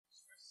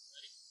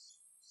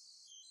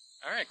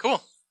All right,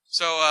 cool.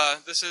 So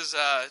this is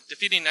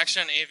defeating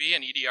next-gen AV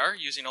and EDR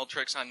using old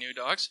tricks on new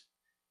dogs.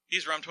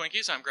 He's Rum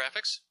Twinkies. I'm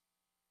Graphics.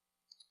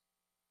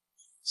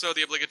 So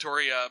the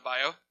obligatory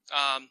bio.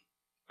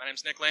 My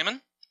name's Nick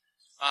Lehman,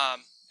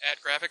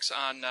 at Graphics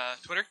on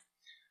Twitter.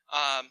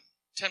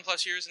 10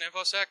 plus years in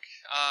InfoSec,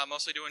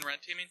 mostly doing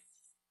red teaming.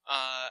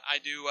 I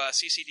do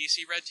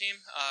CCDC red team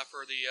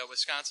for the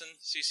Wisconsin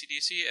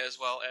CCDC as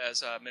well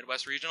as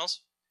Midwest Regionals.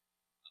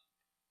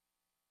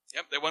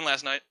 Yep, they won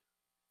last night.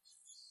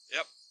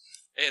 Yep,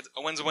 hey,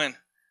 a win's a win.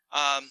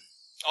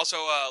 Also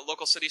a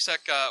local city sec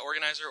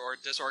organizer or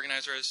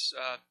disorganizer as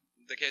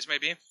the case may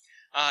be.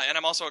 And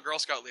I'm also a Girl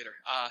Scout leader.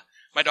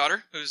 My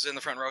daughter, who's in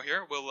the front row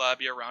here, will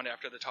be around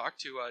after the talk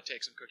to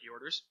take some cookie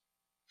orders.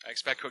 I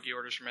expect cookie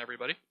orders from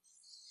everybody.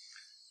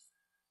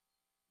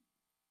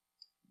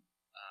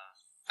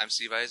 I'm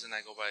Steve Eisen.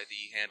 I go by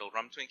the handle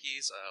Rum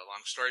Twinkies.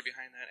 Long story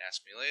behind that.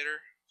 Ask me later.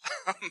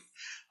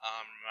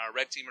 A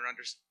red teamer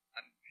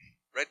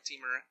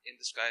in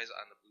disguise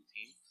on the blue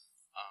team.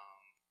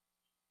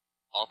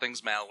 All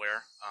things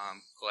malware,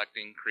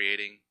 collecting,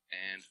 creating,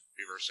 and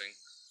reversing.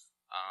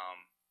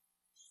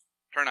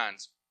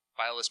 Turn-ons: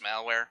 fileless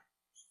malware,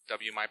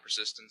 WMI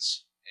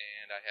persistence,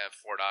 and I have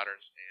 4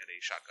 daughters and a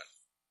shotgun.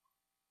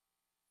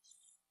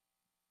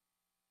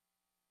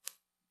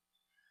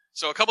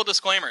 So a couple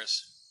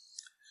disclaimers.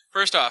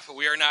 First off,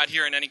 we are not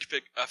here in any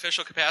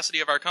official capacity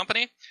of our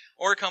company.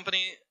 Our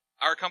company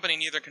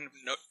neither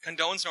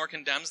condones nor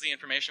condemns the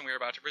information we are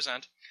about to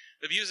present.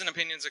 The views and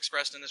opinions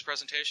expressed in this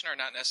presentation are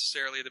not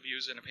necessarily the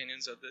views and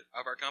opinions of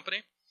our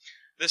company.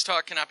 This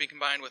talk cannot be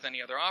combined with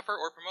any other offer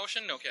or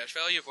promotion. No cash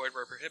value, void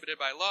where prohibited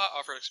by law.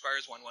 Offer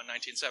expires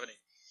 1/1/1970.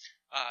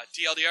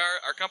 TLDR,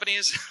 our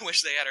companies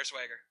wish they had our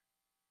swagger.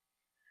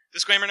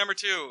 Disclaimer number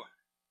 2.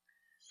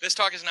 This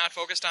talk is not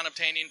focused on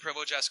obtaining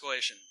privilege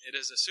escalation. It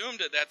is assumed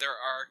that there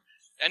are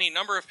any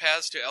number of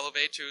paths to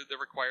elevate to the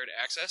required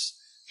access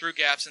through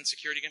gaps in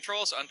security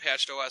controls,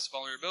 unpatched OS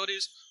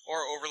vulnerabilities,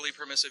 or overly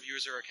permissive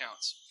user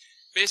accounts.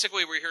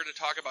 Basically, we're here to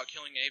talk about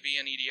killing AV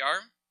and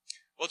EDR.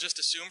 We'll just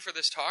assume for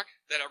this talk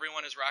that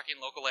everyone is rocking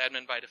local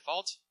admin by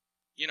default,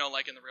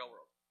 like in the real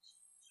world.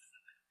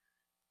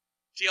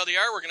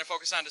 TLDR, we're going to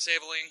focus on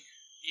disabling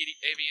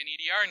AV and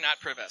EDR, not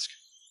PrivEsc.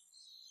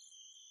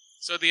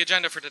 So the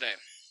agenda for today.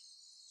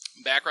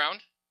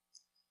 Background.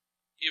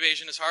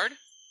 Evasion is hard.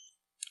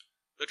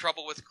 The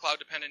trouble with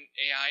cloud-dependent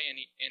AI in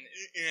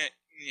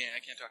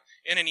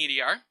an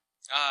EDR.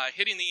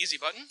 Hitting the easy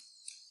button.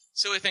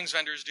 Silly things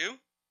vendors do.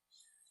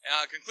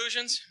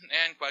 Conclusions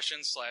and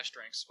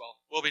questions/drinks.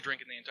 Well, we'll be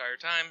drinking the entire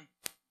time.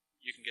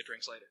 You can get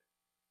drinks later.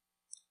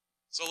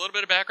 So a little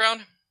bit of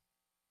background.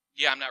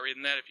 Yeah, I'm not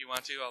reading that. If you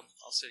want to,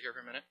 I'll sit here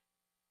for a minute.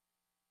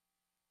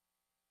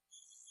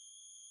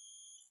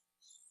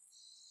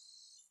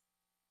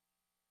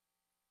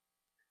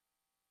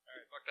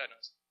 Fuck that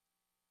noise.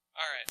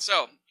 Alright,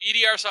 so,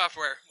 EDR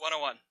software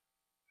 101.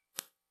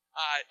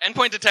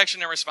 Endpoint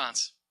detection and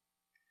response.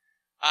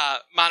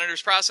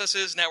 Monitors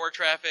processes, network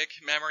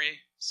traffic,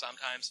 memory,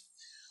 sometimes.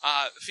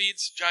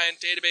 Feeds giant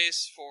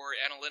database for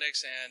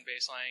analytics and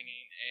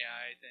baselining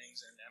AI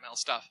things and ML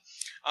stuff.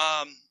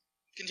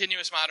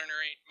 Continuous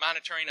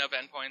monitoring of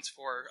endpoints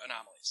for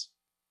anomalies.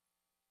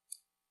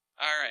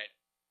 Alright.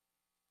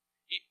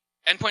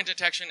 Endpoint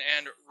detection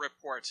and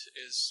report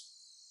is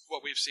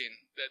what we've seen.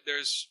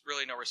 There's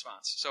really no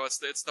response. So it's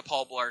the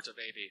Paul Blart of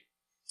AV.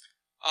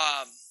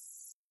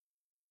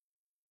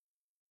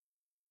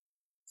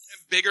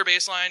 Bigger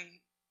baseline,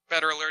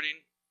 better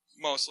alerting,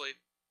 mostly.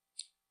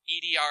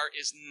 EDR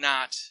is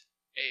not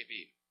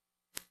AV.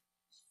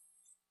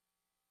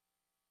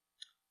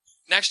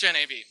 Next-gen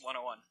AV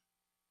 101.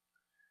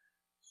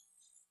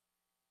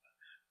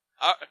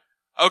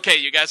 Okay,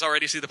 you guys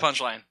already see the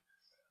punchline.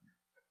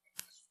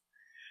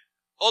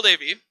 Old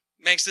AV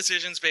makes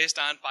decisions based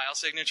on file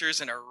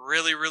signatures in a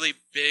really, really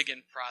big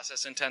and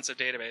process-intensive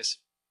database.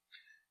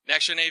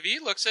 Next-gen AV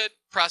looks at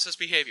process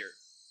behavior.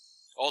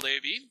 Old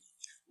AV,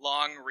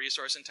 long,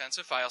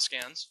 resource-intensive file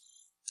scans.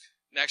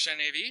 Next-gen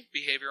AV,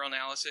 behavioral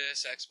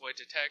analysis, exploit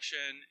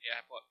detection,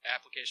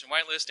 application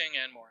whitelisting,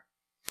 and more.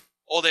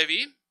 Old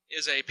AV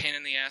is a pain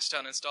in the ass to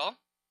uninstall.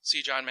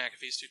 See John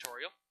McAfee's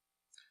tutorial.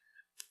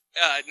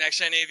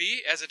 Next-gen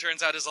AV, as it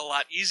turns out, is a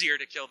lot easier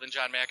to kill than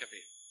John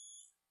McAfee.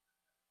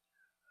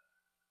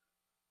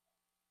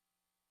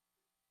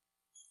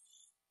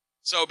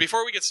 So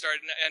before we get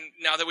started, and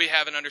now that we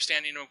have an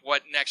understanding of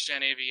what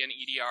next-gen AV and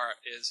EDR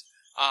is,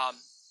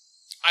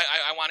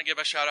 I want to give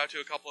a shout-out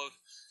to a couple of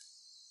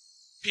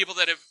people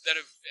that have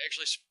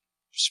actually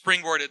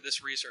springboarded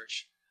this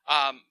research.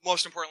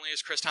 Most importantly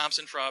is Chris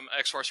Thompson from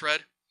X-Force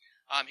Red.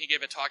 He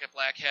gave a talk at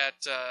Black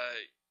Hat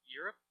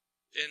Europe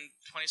in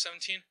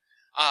 2017.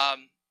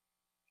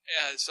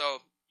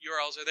 So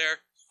URLs are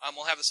there.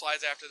 We'll have the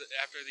slides after the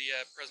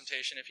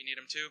presentation if you need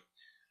them too.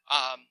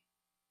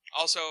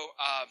 Also,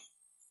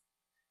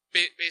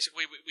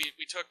 basically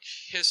we took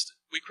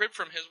we cribbed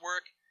from his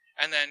work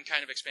and then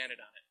kind of expanded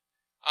on it.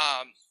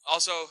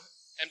 Also,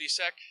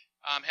 MDSec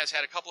has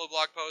had a couple of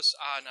blog posts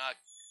on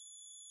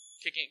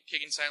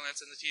kicking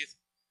silence in the teeth.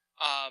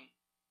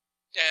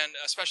 And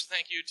a special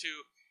thank you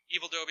to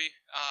Evil Dobie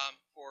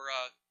for,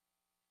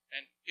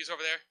 and he's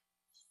over there.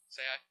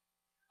 Say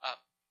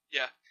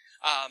hi.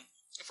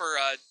 For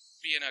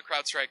being a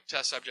CrowdStrike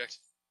test subject.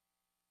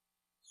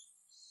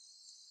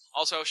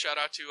 Also, shout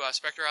out to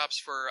Spectre Ops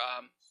for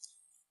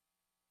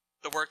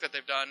the work that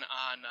they've done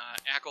on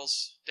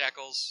ACLs,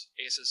 DACLs,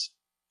 ACEs.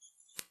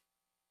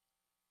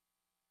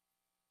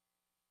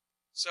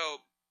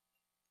 So,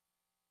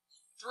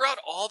 throughout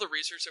all the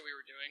research that we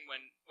were doing,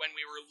 when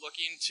we were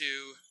looking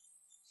to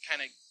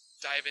kind of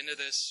dive into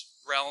this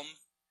realm,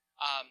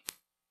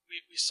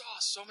 we saw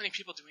so many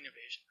people doing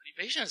evasion. But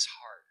evasion is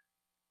hard.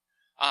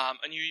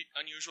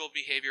 Unusual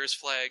behavior is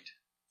flagged.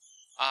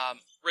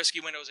 Risky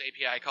Windows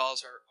API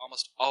calls are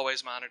almost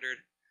always monitored.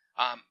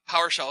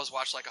 PowerShell is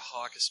watched like a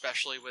hawk,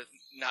 especially with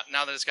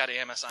now that it's got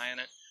AMSI in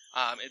it.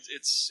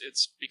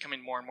 It's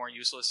becoming more and more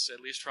useless, at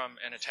least from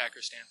an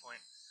attacker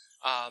standpoint.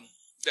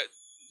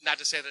 Not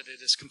to say that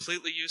it is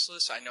completely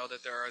useless. I know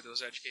that there are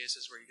those edge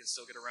cases where you can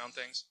still get around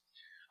things.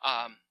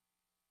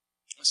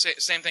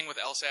 Same thing with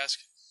LSASC.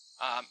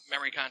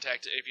 Memory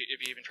contact, if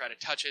you even try to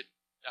touch it,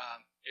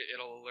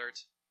 it'll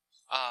alert.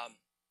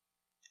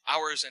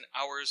 Hours and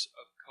hours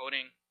of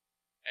coding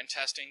and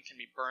testing can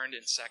be burned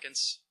in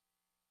seconds,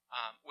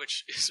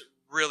 which is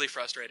really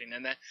frustrating.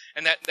 And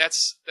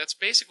that's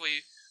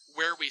basically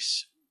where we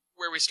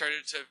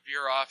started to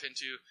veer off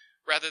into,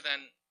 rather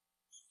than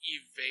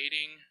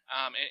evading,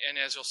 and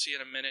as you'll see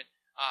in a minute,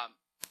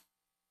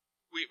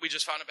 we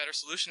just found a better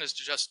solution is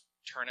to just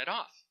turn it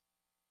off.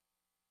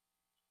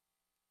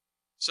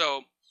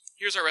 So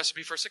here's our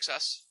recipe for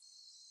success.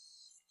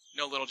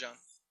 No Little John.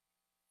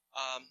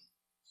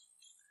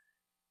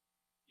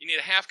 You need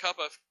a half cup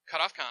of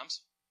cutoff comms.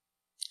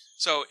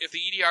 So if the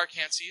EDR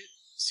can't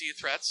see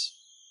threats,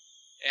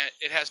 and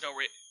it has no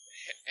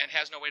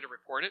way to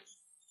report it,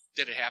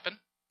 did it happen?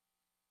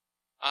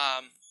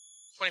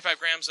 25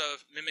 grams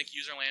of mimic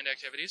user land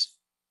activities.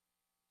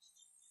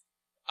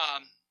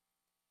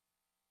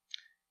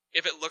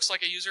 If it looks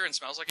like a user and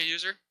smells like a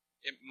user,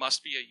 it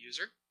must be a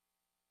user.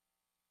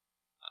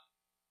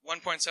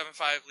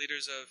 1.75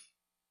 liters of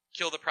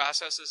kill the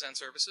processes and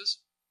services.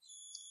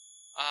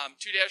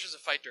 2 dashes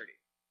of fight dirty.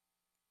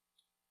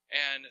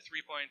 And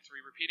 3.3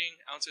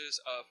 repeating ounces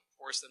of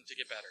force them to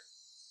get better.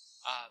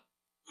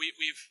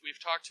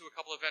 We've talked to a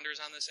couple of vendors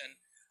on this, and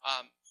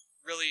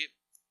really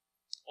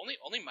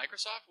only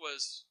Microsoft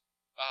was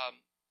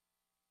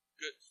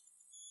good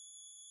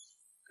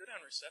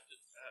on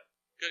receptive,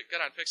 good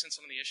on fixing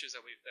some of the issues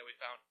that we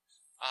found.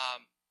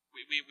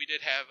 We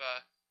did have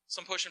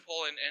some push and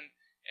pull, and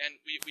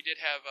we did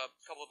have a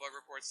couple of bug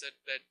reports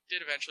that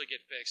did eventually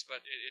get fixed,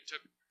 but it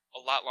took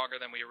a lot longer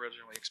than we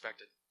originally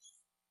expected.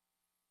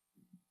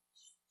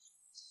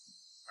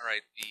 All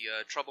right,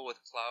 the trouble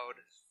with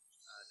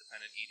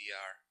cloud-dependent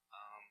EDR.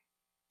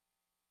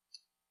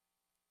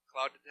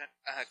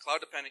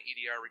 Cloud-dependent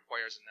EDR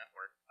requires a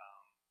network.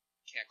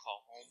 Can't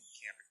call home,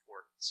 can't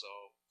report.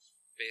 So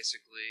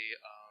basically,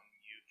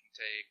 you can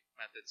take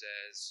methods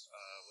as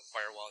with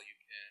firewall, you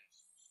can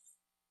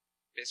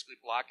basically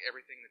block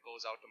everything that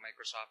goes out to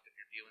Microsoft if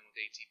you're dealing with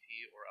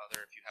ATP or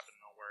other, if you happen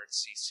to know where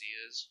its CC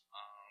is,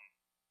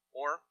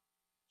 or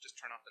just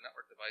turn off the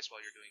network device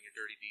while you're doing your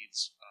dirty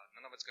deeds.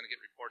 None of it's going to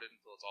get reported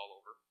until it's all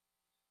over.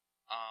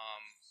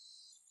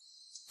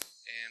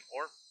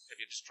 Or have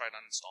you just tried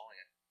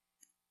uninstalling it?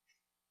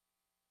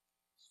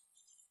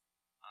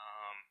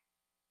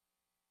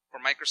 For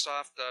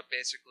Microsoft,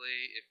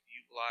 basically, if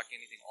you block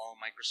anything all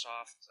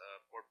Microsoft,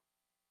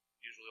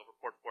 usually over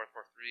port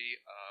 443,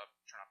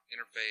 turn off the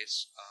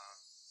interface,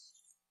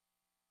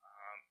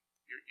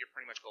 you're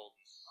pretty much golden.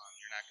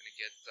 You're not going to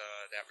get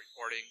that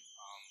reporting.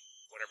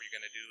 Whatever you're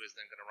going to do is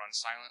then going to run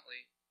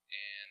silently,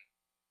 and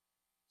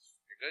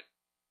you're good.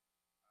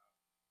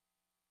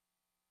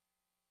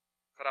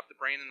 Cut up the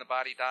brain and the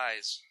body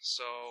dies.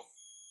 So,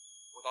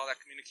 with all that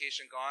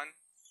communication gone,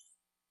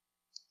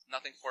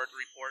 nothing for it to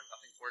report,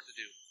 nothing for it to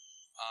do.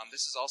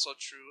 This is also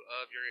true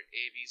of your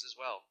AVs as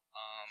well.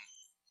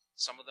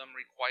 Some of them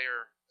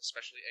require,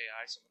 especially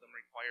AI, some of them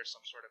require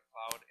some sort of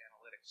cloud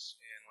analytics,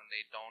 and when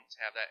they don't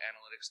have that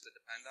analytics to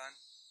depend on,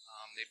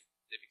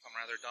 they become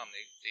rather dumb.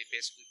 They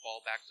basically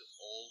fall back to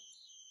old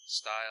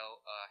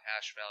style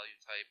hash value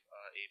type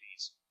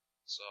AVs.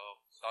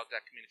 So without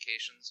that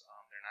communications,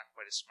 they're not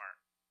quite as smart.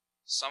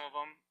 Some of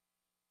them,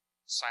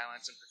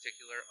 Silence in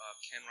particular,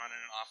 can run in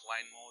an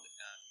offline mode and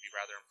can be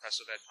rather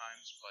impressive at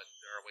times, but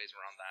there are ways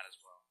around that as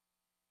well.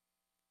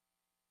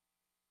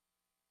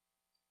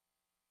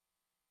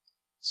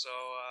 So,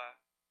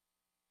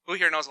 who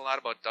here knows a lot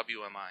about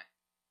WMI?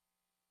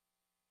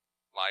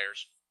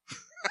 Liars.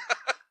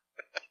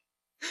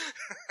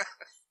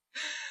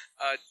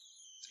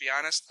 To be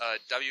honest,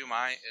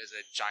 WMI is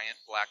a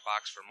giant black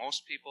box for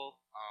most people.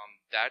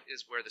 That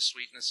is where the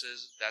sweetness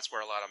is. That's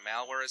where a lot of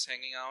malware is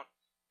hanging out.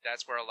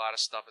 That's where a lot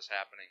of stuff is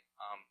happening.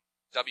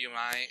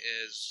 WMI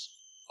is,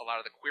 a lot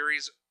of the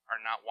queries are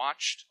not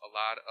watched. A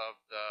lot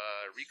of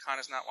the recon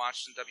is not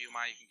watched in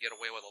WMI. You can get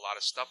away with a lot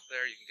of stuff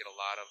there. You can get a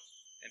lot of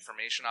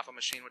information off a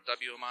machine with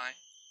WMI.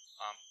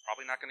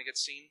 Probably not going to get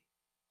seen.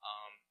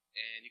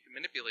 And you can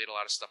manipulate a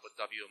lot of stuff with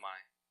WMI.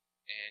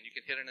 And you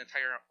can hit an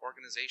entire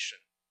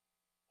organization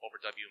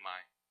over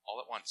WMI all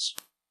at once.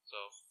 So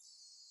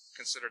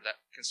consider that.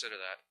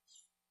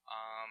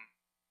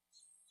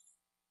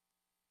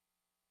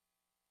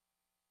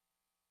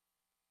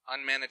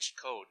 Unmanaged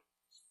code.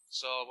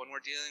 So when we're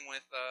dealing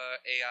with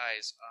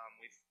AIs,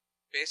 we've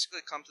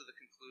basically come to the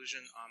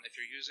conclusion if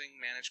you're using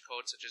managed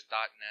code such as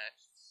 .NET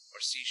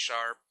or C#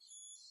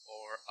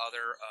 or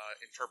other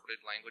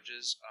interpreted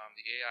languages,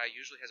 the AI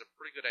usually has a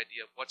pretty good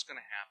idea of what's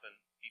going to happen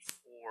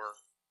before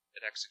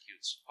it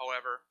executes.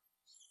 However,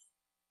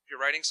 if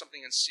you're writing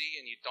something in C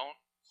and you don't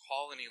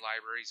call any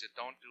libraries, you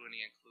don't do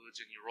any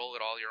includes, and you roll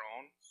it all your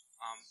own,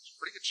 there's a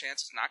pretty good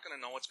chance it's not going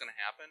to know what's going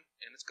to happen,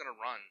 and it's going to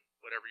run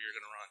whatever you're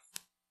going to run,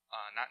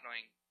 not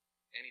knowing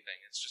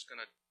anything. It's just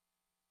going to,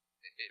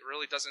 it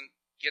really doesn't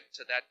get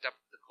to that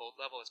depth of the code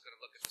level. It's going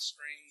to look at the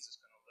strings, it's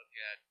going to look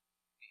at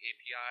the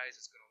APIs,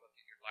 it's going to look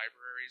at your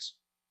libraries,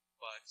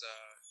 but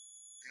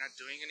if you're not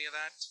doing any of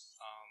that,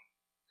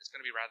 it's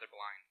going to be rather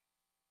blind.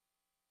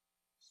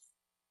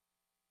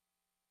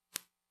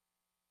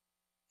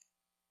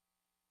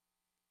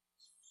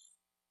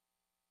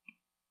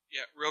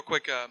 Yeah, real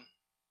quick,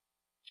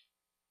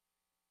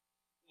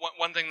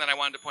 one thing that I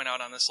wanted to point out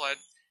on this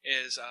slide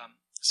is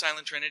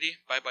Silent Trinity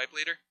by Byte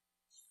Leader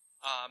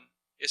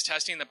is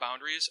testing the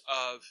boundaries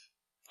of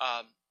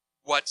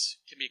what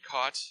can be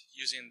caught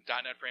using the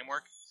 .NET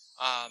framework.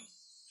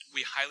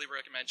 We highly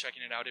recommend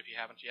checking it out if you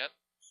haven't yet.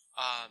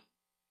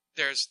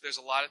 There's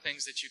a lot of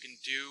things that you can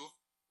do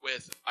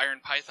with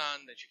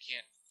IronPython that you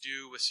can't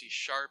do with C#,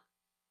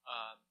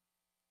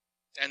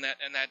 and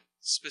that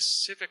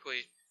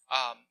specifically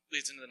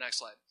leads into the next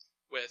slide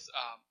with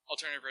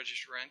alternative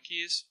registry run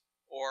keys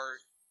or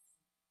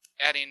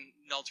adding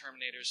null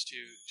terminators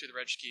to the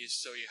reg keys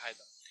so you hide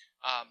them.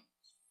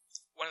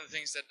 One of the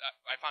things that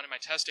I found in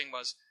my testing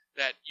was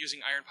that using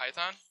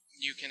IronPython,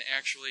 you can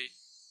actually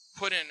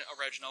put in a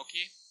reg null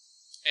key,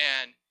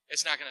 and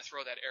it's not going to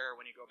throw that error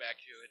when you go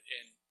back to it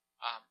in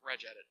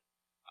regedit,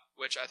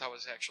 which I thought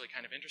was actually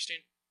kind of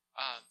interesting.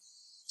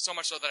 So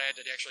much so that I had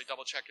to actually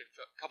double check it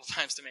a couple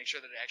times to make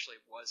sure that it actually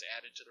was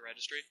added to the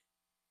registry.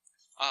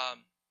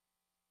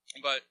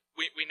 But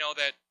we know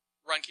that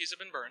run keys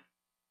have been burned.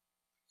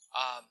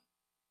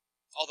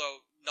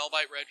 Although null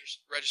byte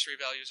registry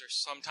values are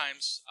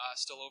sometimes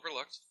still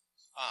overlooked,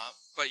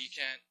 but you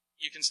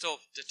can still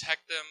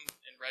detect them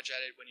in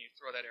regedit when you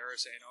throw that error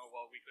saying, "Oh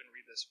well, we couldn't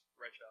read this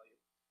reg value."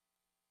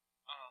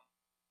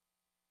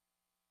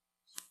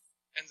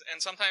 And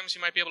sometimes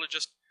you might be able to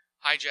just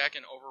hijack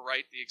and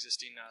overwrite the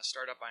existing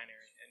startup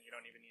binary, and you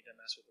don't even need to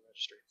mess with the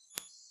registry.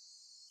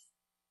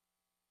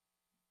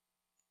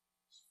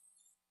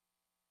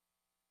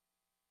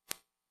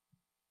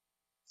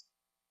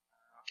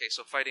 Okay,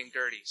 so fighting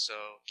dirty.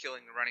 So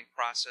killing the running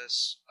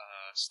process,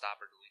 stop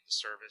or delete the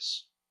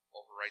service,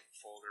 overwrite the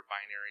folder,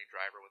 binary,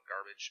 driver with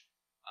garbage.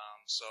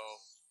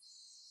 So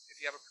if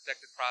you have a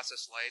protected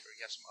process light or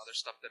you have some other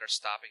stuff that are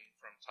stopping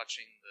from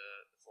touching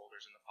the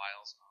folders and the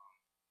files,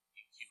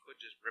 you could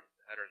just rip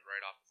the headers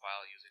right off the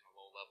file using a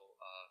low-level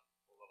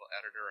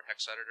editor or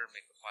hex editor,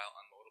 make the file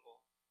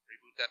unloadable,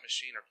 reboot that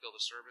machine or kill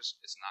the service.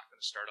 It's not going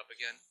to start up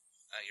again.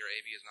 Your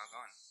AV is now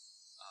gone.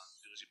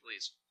 Do as you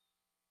please.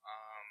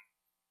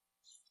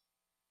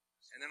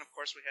 And then, of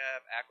course, we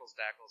have ACLs,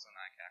 DACLs, and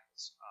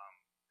ICACLs.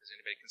 Has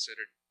anybody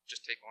considered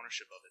just take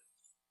ownership of it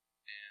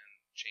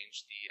and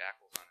change the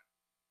ACLs on it?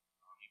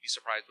 You'd be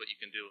surprised what you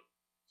can do.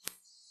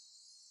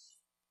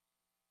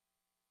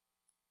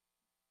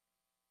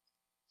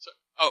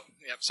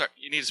 Sorry,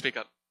 you need to speak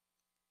up.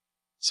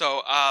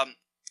 So,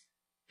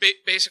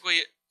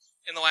 basically,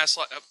 in the last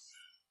slide, hold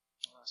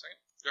on a second.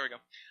 There we go.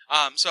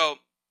 So,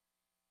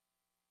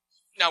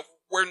 now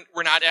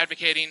we're not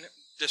advocating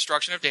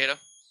destruction of data,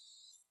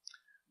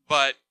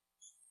 but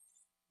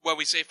when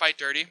we say fight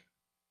dirty,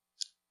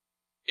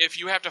 if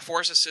you have to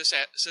force a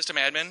system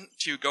admin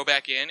to go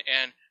back in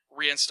and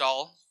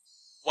reinstall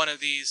one of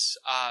these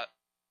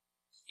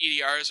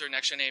EDRs or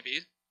next-gen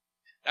AV,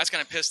 that's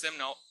going to piss them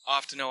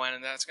off to no end,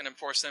 and that's going to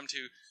force them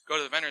to go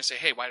to the vendor and say,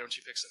 "Hey, why don't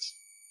you fix this?"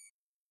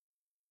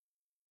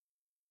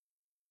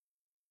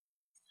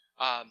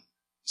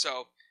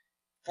 So,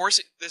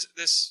 forcing this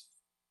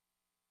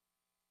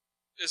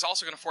is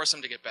also going to force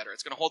them to get better.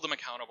 It's going to hold them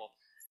accountable.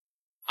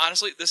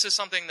 Honestly, this is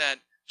something that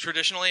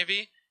traditional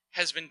AV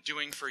has been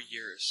doing for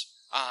years.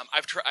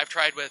 I've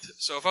tried with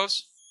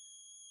Sophos,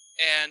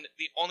 and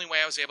the only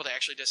way I was able to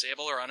actually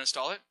disable or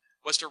uninstall it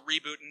was to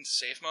reboot into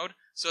safe mode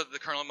so that the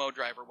kernel mode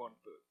driver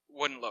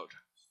wouldn't load.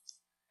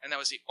 And that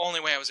was the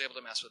only way I was able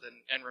to mess with it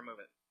and remove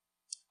it.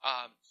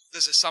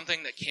 This is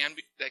something that can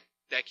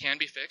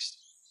be fixed,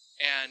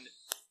 and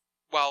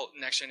while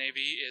Next-Gen AV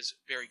is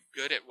very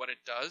good at what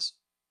it does,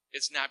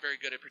 it's not very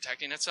good at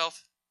protecting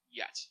itself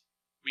yet.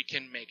 We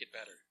can make it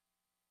better.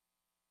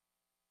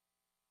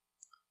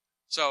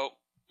 So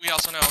we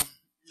also know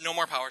no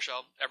more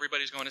PowerShell.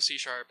 Everybody's going to C#.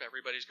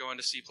 Everybody's going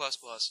to C++.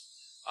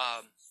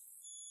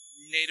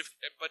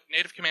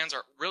 Native commands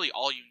are really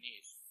all you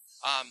need.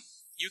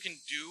 You can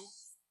do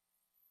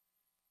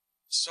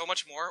so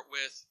much more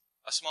with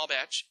a small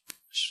batch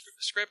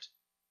script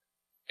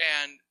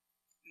and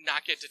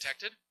not get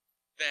detected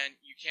than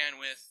you can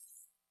with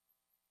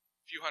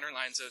a few hundred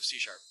lines of C#.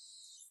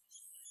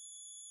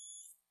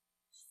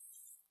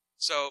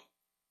 So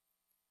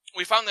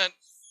we found that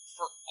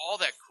for all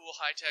that cool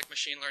high-tech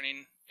machine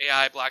learning,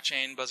 AI,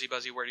 blockchain, buzzy,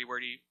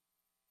 wordy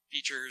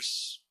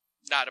features,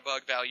 not a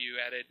bug, value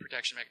added,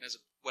 protection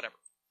mechanism, whatever.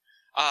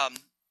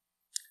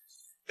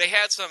 They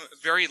had some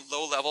very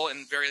low-level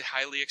and very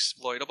highly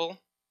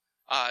exploitable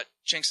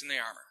chinks in the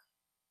armor.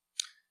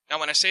 Now,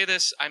 when I say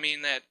this, I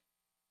mean that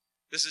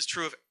this is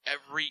true of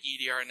every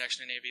EDR in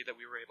Next-Gen AV that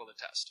we were able to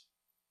test,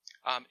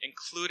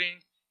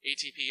 including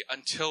ATP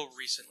until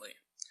recently.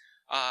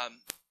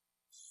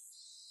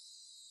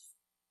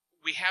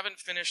 We haven't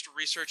finished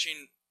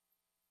researching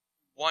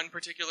one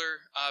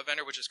particular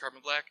vendor, which is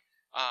Carbon Black,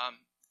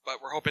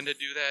 but we're hoping to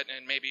do that,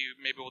 and maybe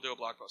we'll do a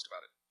blog post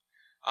about it.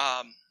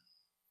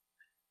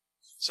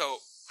 So,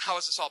 how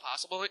is this all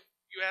possible,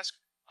 you ask?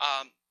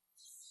 I'm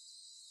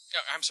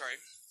sorry.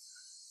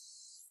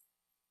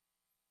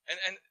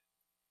 And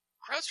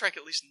CrowdStrike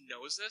at least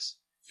knows this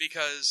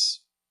because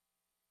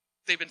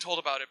they've been told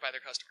about it by their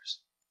customers.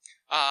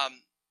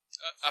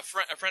 A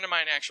friend of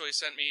mine actually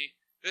sent me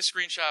this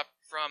screenshot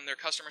from their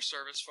customer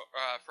service,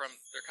 from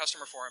their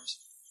customer forums,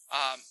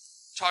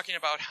 talking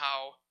about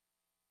how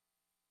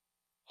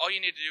all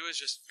you need to do is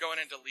just go in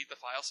and delete the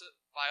files,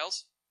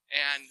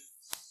 and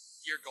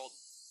you're golden.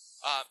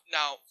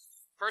 Now,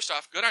 first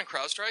off, good on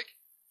CrowdStrike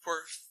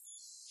for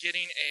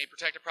getting a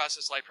protected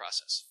process light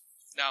process.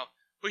 Now,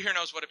 who here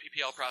knows what a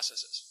PPL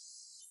process is?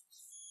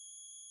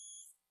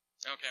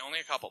 Okay, only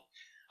a couple.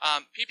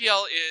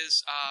 PPL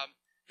is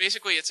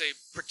basically it's a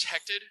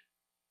protected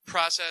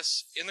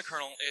process in the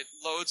kernel. It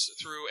loads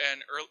through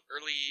an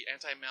early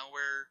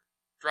anti-malware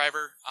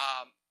driver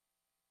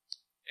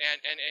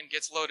and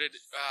gets loaded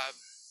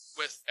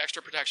with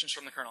extra protections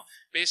from the kernel.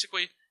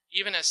 Basically,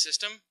 even as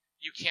system,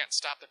 you can't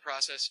stop the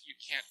process, you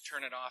can't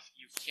turn it off,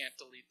 you can't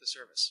delete the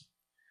service.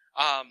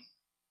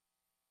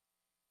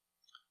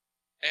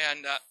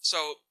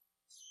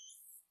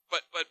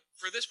 But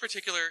for this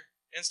particular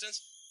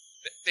instance,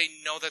 they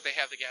know that they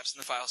have the gaps in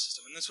the file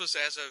system, and this was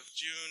as of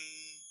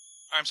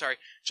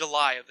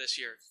July of this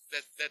year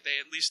that they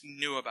at least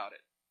knew about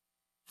it.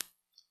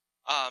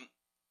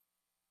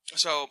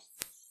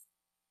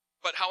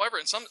 But however,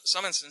 in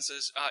some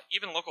instances,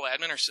 even local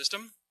admin or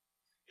system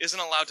isn't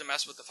allowed to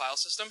mess with the file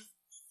system,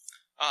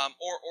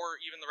 or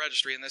even the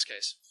registry in this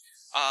case.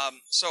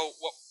 So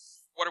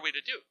what are we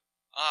to do?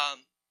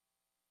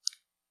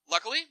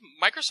 Luckily,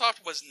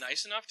 Microsoft was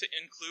nice enough to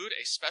include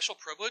a special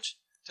privilege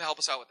to help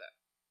us out with that.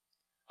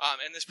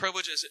 And this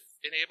privilege is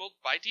enabled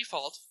by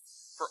default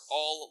for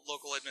all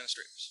local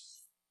administrators.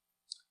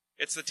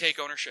 It's the take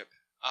ownership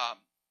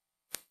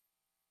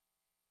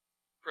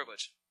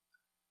privilege.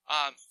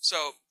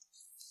 So,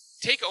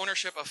 take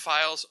ownership of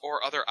files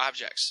or other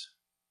objects.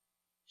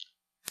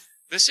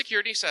 This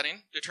security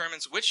setting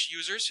determines which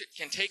users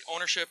can take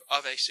ownership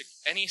of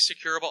any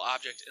securable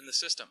object in the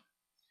system,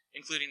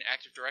 including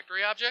Active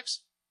Directory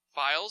objects,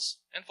 files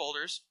and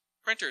folders,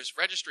 printers,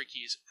 registry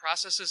keys,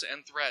 processes,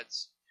 and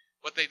threads.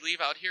 What they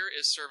leave out here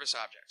is service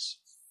objects.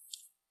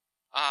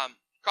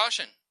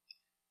 Caution.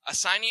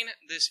 Assigning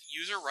this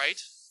user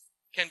right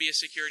can be a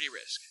security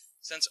risk,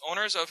 since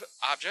owners of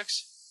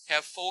objects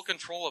have full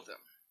control of them.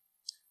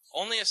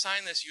 Only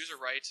assign this user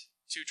right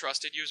to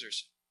trusted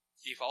users.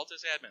 Default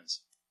is admins.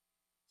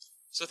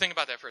 So think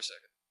about that for a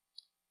second.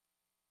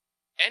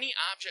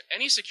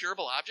 Any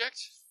securable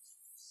object,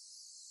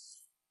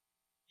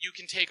 you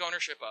can take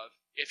ownership of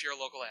if you're a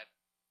local admin,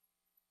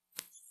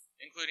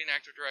 including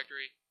Active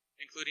Directory,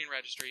 including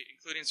registry,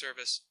 including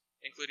service,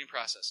 including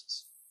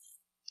processes.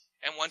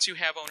 And once you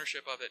have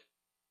ownership of it,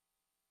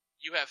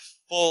 you have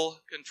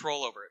full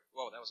control over it.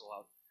 Whoa, that was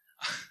loud.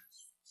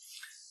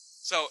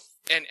 So,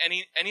 and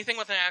anything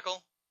with an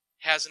ACL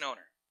has an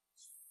owner.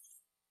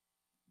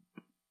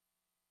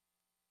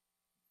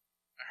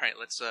 All right,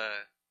 let's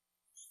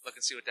look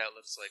and see what that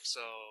looks like.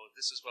 So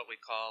this is what we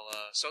call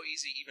so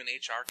easy even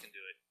HR can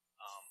do it.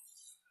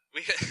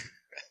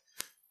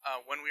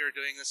 When we were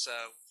doing this,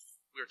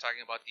 we were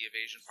talking about the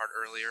evasion part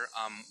earlier.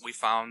 We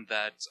found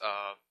that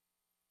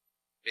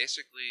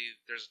basically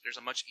there's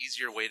a much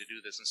easier way to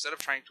do this. Instead of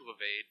trying to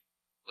evade,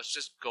 let's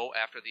just go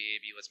after the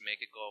AV. Let's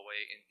make it go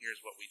away. And here's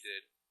what we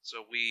did.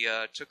 So we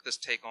took this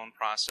take-own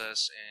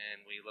process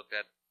and we looked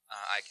at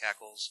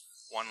iCackle's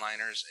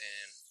one-liners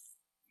and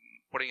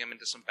putting them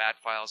into some bat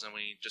files, and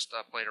we just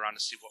played around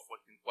to see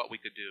what we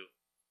could do.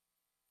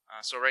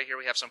 So right here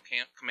we have some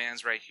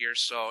commands right here.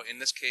 So in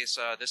this case,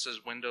 this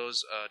is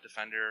Windows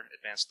Defender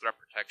Advanced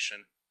Threat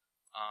Protection.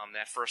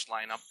 That first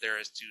line up there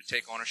is to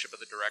take ownership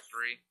of the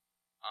directory.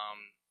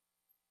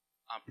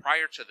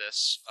 Prior to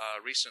this,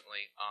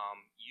 recently,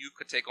 you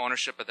could take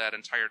ownership of that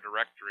entire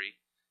directory,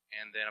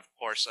 and then of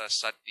course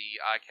set the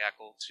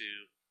iCackle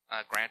to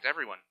grant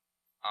everyone.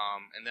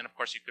 And then of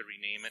course you could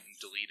rename it and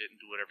delete it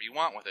and do whatever you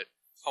want with it.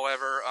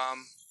 However,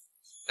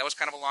 that was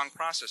kind of a long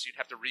process.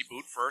 You'd have to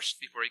reboot first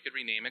before you could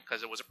rename it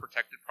because it was a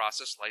protected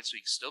process light, so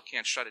you still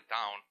can't shut it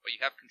down. But you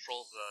have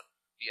control of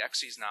the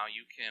XEs now.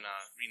 You can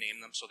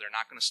rename them so they're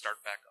not going to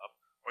start back up,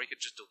 or you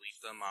could just delete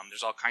them.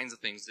 There's all kinds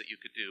of things that you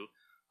could do.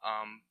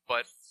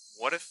 But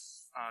what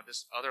if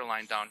this other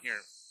line down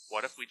here,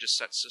 what if we just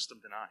set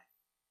system deny?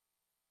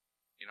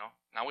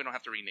 Now we don't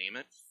have to rename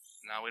it.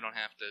 Now we don't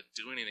have to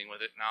do anything with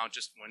it. Now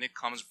just when it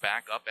comes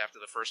back up after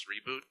the first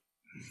reboot,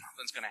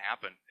 nothing's going to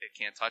happen. It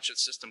can't touch it.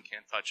 System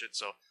can't touch it.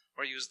 So,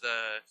 or use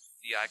the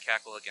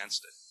iCackle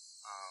against it.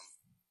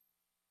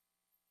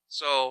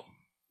 So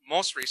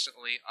most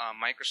recently,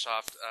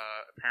 Microsoft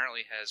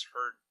apparently has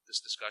heard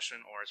this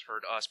discussion or has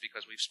heard us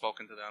because we've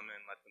spoken to them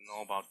and let them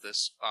know about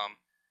this.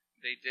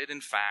 They did,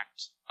 in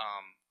fact,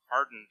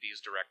 harden these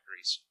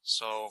directories,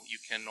 so you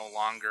can no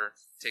longer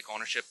take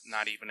ownership,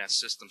 not even as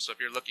system. So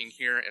if you're looking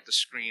here at the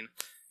screen,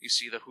 you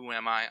see the who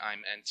am I?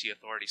 I'm NT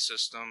authority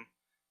system.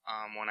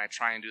 When I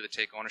try and do the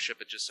take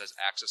ownership, it just says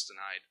access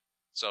denied.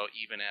 So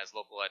even as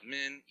local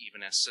admin,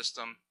 even as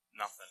system,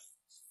 nothing.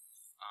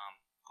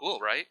 Cool,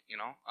 right?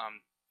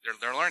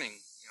 They're learning.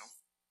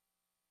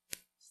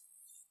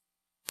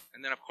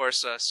 And then of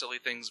course, silly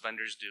things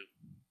vendors do.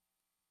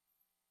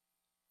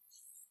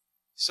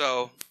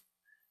 So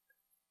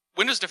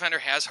Windows Defender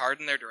has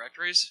hardened their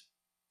directories,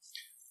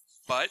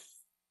 but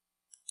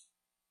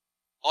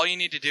all you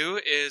need to do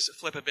is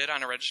flip a bit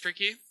on a registry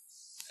key.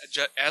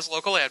 As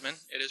local admin,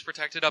 it is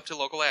protected up to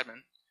local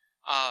admin,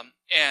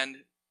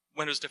 and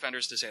Windows Defender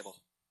is disabled.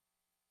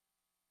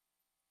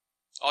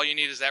 All you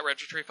need is that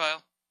registry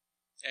file,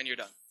 and you're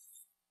done.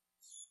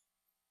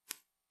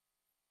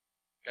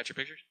 Got your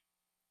pictures?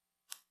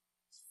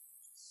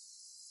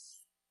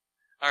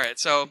 Alright,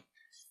 so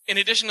in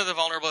addition to the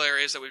vulnerable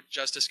areas that we've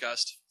just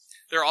discussed,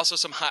 there are also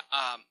some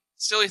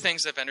silly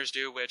things that vendors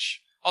do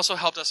which also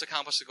helped us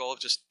accomplish the goal of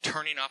just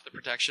turning off the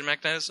protection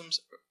mechanisms.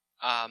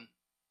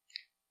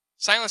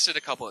 Silence did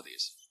a couple of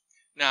these.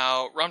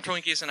 Now, Rum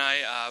Twinkies and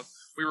I,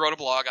 we wrote a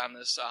blog on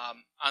this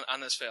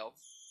on this fail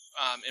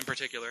in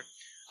particular,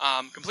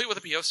 complete with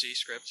a POC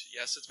script.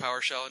 Yes, it's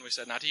PowerShell, and we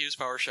said not to use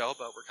PowerShell,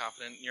 but we're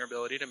confident in your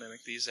ability to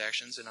mimic these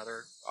actions in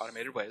other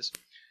automated ways.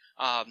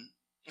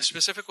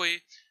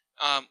 Specifically,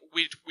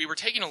 we were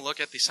taking a look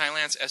at the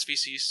Silence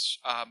SVC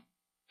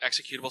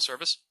executable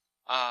service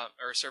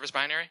or service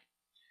binary,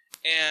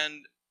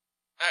 and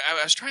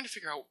I was trying to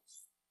figure out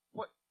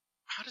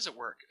how does it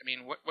work? I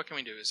mean, what can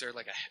we do? Is there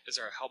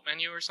a help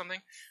menu or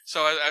something?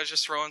 So I was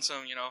just throwing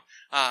some,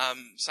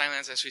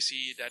 Silence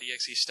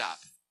SVC.exe stop.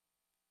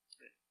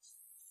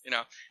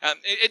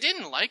 It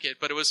didn't like it,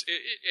 but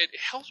it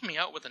helped me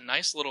out with a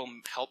nice little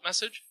help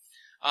message.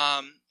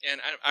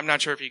 And I'm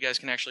not sure if you guys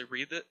can actually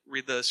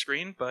read the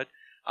screen, but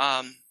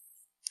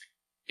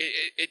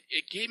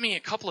it gave me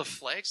a couple of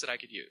flags that I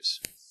could use.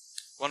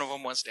 One of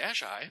them was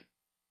 -I.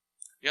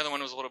 The other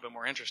one was a little bit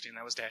more interesting.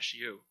 That was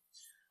 -U.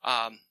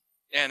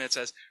 And it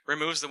says,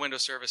 removes the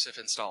Windows service if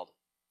installed.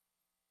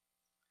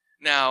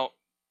 Now,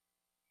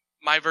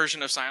 my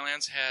version of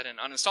Silence had an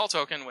uninstall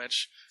token,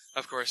 which,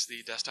 of course,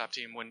 the desktop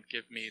team wouldn't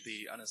give me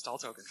the uninstall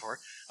token for.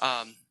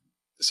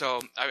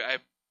 So I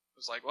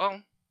was like,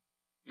 well,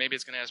 maybe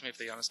it's going to ask me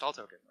for the uninstall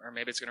token, or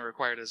maybe it's going to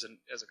require it as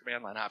a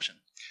command line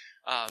option.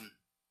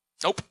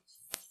 Nope.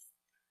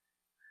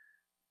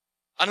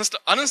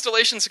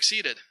 Uninstallation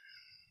succeeded.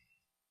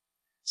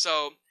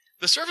 So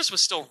the service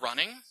was still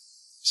running,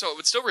 so it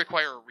would still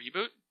require a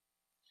reboot,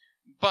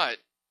 but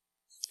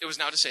it was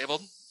now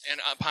disabled,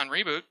 and upon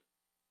reboot,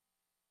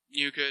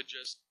 you could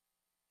just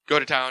go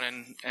to town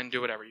and do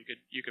whatever.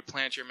 You could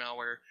plant your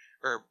malware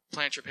or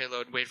plant your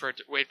payload, wait for it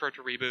to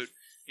reboot,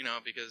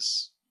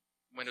 because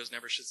Windows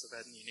never shits the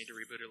bed and you need to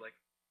reboot it like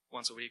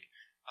once a week.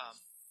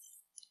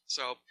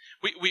 So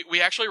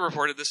we actually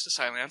reported this to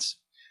Silence,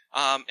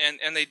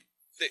 and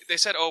they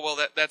said, oh well,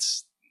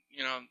 that's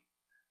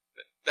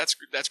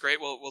that's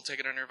great. We'll take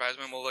it under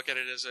advisement. We'll look at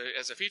it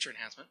as a feature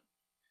enhancement.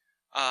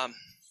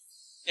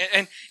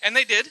 And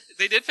they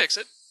did fix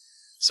it.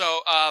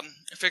 So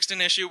fixed an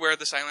issue where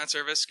the Silence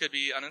service could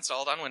be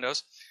uninstalled on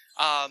Windows.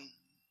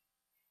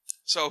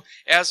 So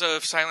as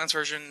of Silence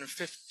version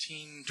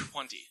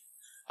 1520,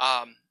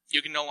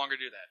 you can no longer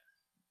do that.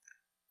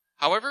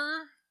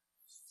 However,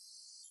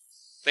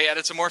 they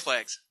added some more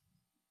flags.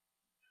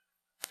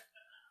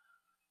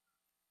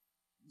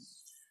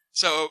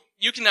 So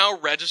you can now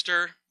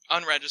register,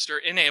 unregister,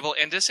 enable,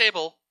 and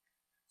disable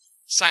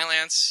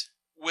Silence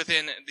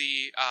within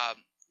the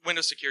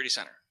Windows Security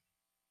Center.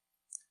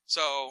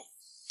 So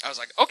I was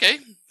like, okay,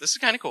 this is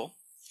kind of cool.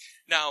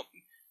 Now,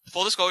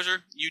 full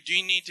disclosure, you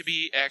do need to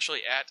be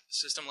actually at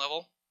system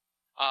level.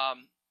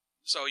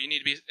 So you need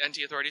to be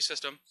NT Authority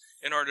system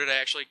in order to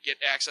actually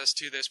get access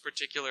to this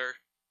particular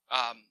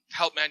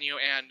help menu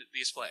and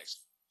these flags.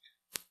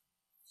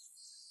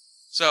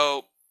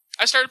 So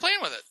I started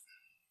playing with it.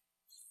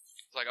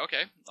 It's like,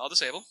 okay, I'll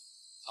disable,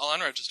 I'll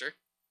unregister,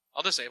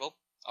 I'll disable,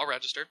 I'll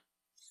register.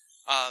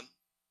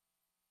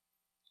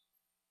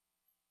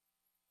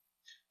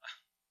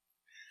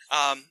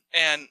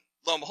 And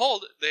lo and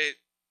behold,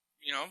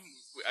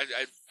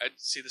 I'd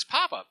see this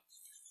pop up.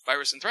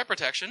 Virus and threat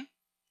protection.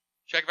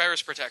 Check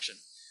virus protection.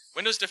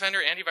 Windows Defender,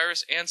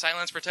 Antivirus, and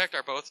Silence Protect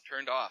are both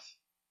turned off.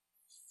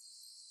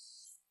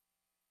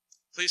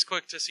 Please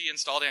click to see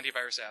installed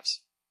antivirus apps.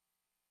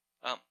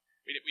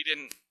 We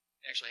didn't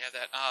actually have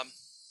that.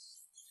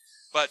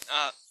 But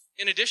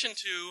in addition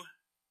to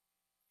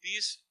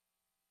these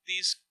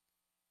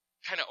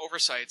kind of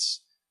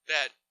oversights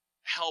that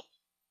help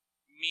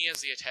me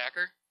as the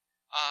attacker,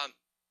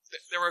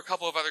 there were a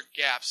couple of other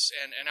gaps,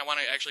 and I want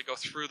to actually go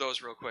through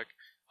those real quick.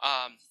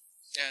 And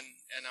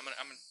I'm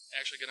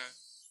actually gonna.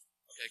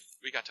 Okay,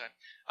 we got time.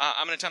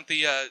 I'm gonna attempt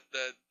the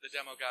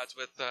demo gods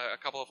with a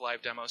couple of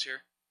live demos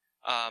here.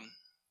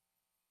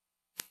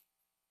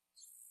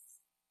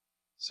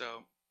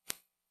 So.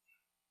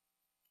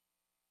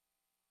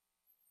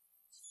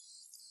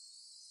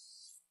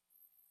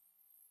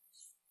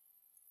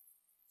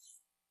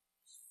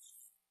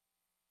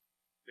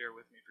 Bear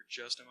with me for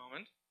just a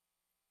moment.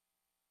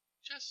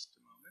 Just a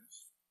moment.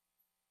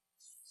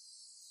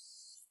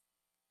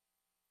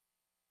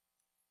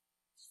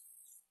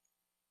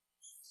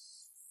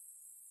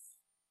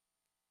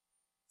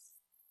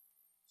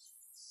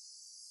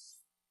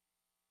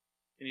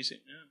 Can you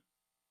see? No.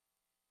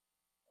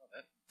 Oh,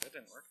 that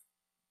didn't work.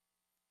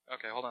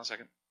 Okay, hold on a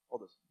second.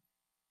 Hold this.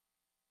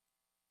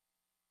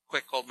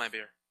 Quick, hold my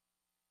beer.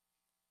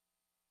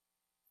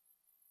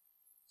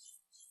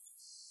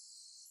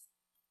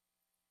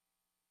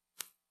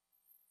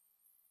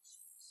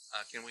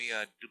 Can we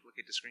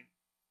duplicate the screen?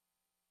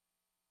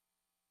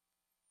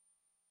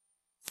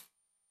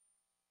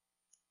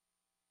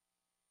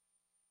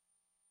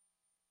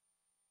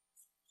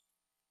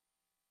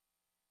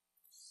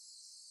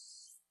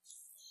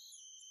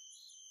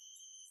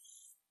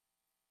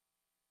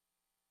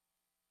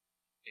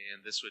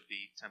 And this would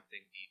be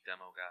tempting the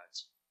demo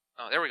gods.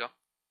 Oh, there we go.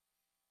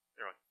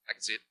 There we go. I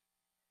can see it.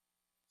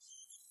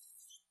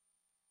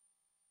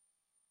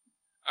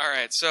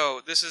 Alright,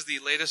 so this is the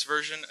latest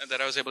version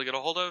that I was able to get a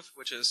hold of,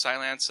 which is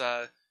Silence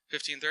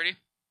 1530.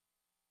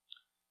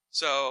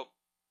 So,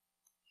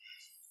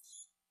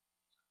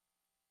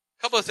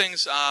 a couple of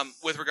things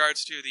with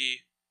regards to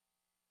the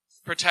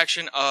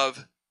protection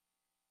of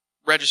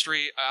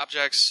registry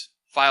objects,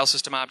 file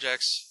system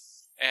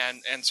objects,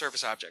 and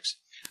service objects.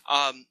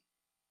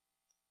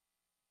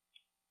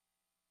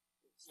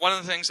 One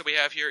of the things that we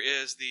have here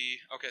is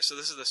so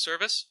this is the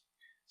service.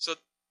 So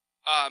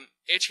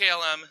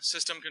HKLM,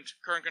 System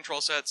Current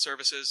Control Set,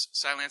 Services,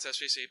 Silence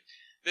SVC.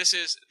 This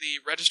is the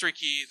registry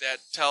key that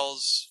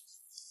tells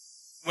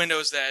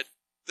Windows that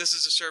this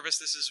is a service,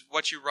 this is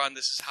what you run,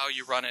 this is how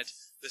you run it,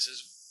 this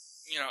is,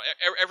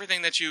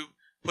 everything that you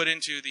put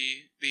into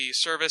the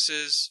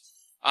services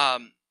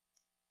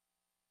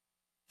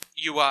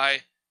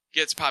UI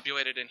gets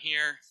populated in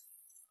here.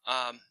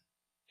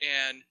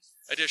 And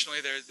additionally,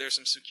 there's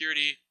some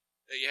security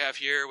that you have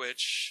here,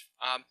 which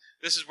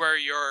this is where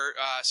your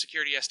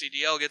security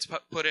SDDL gets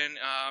put in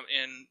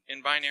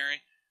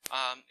binary.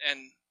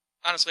 And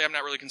honestly, I'm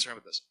not really concerned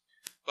with this.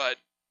 But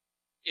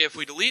if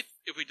we delete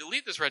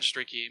this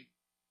registry key,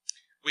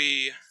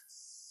 we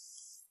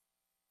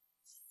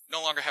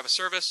no longer have a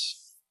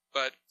service.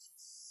 But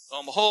lo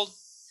and behold,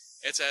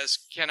 it says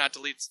cannot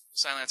delete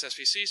Silence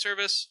SVC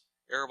service,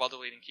 error while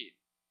deleting key.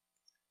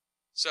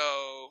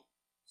 So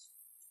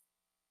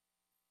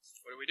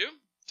what do we do?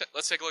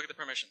 Let's take a look at the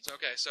permissions.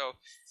 Okay, so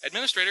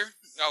administrator.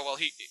 Oh well,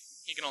 he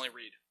can only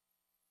read.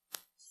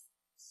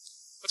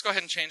 Let's go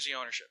ahead and change the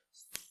ownership.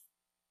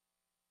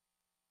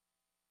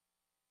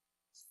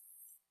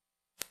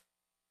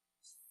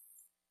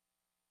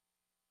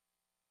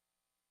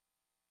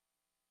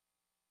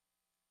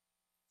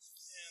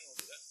 And we'll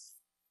do that.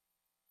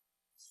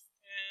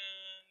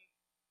 And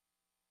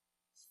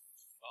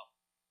well,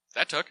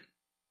 that took.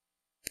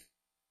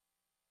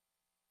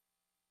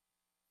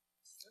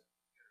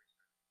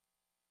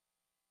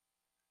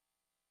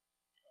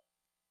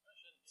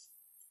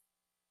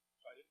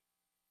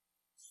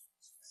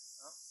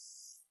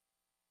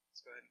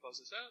 Go ahead and close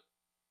this out.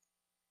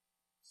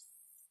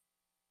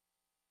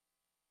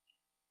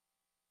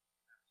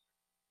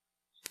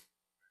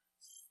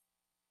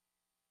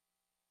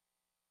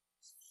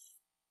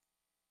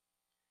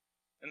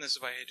 And this is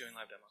why I hate doing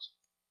live demos.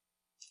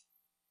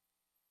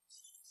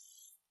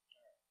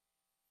 Alright.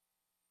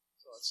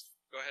 So let's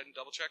go ahead and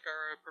double check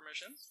our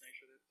permissions. Make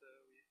sure that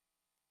we...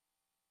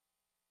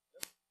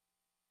 Yep.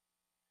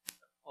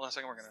 Hold on a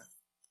second, we're gonna...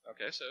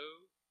 Okay, so...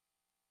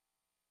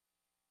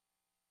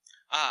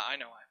 I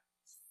know why.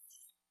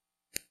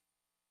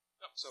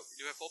 Oh, so we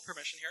do have full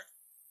permission here,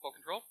 full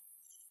control.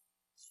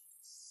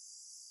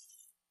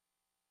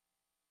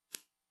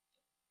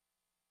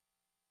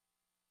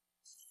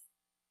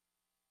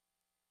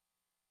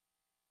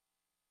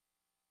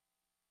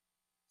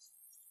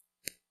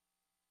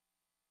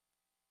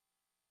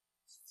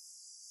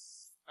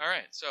 All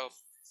right, so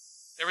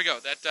there we go.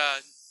 That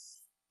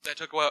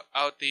took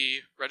out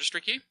the registry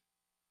key,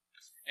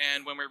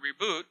 and when we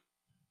reboot.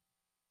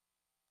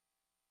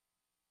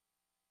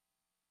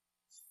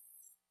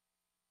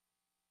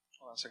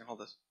 Hold on a second, hold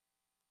this.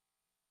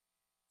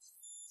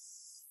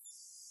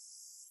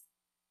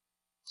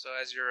 So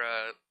as you're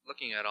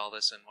looking at all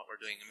this and what we're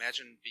doing,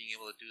 imagine being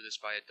able to do this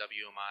by a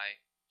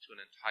WMI to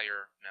an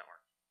entire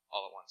network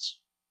all at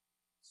once.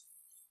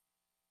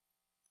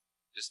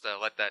 Just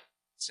let that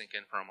sink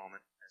in for a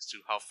moment as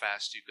to how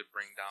fast you could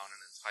bring down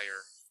an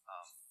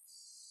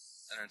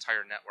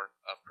entire network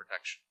of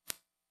protection.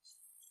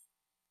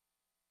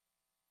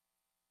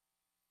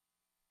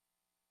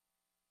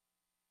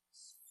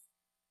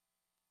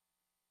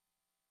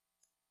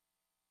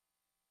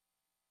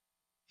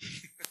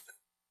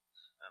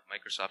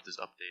 Microsoft is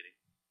updating.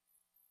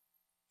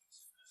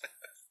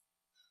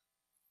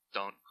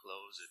 Don't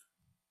close it.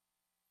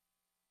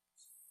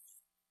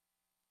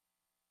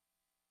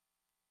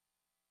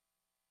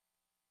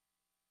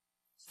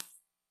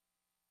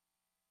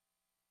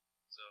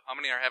 So, how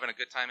many are having a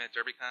good time at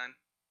Derbycon?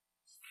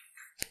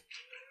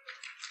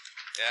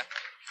 Yeah?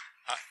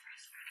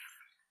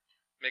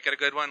 Make it a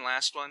good one,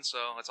 last one,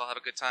 so let's all have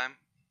a good time.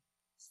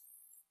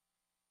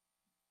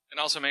 And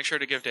also make sure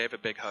to give Dave a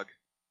big hug.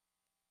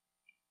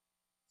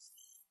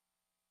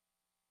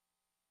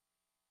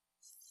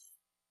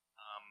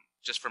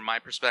 Just from my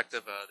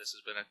perspective, this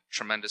has been a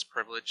tremendous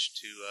privilege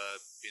to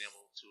being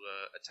able to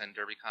attend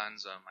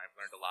Derbycons. I've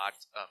learned a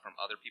lot from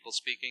other people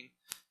speaking.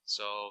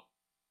 So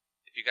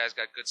if you guys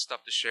got good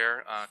stuff to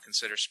share,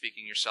 consider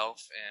speaking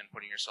yourself and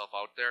putting yourself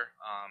out there.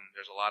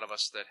 There's a lot of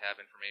us that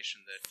have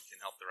information that can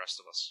help the rest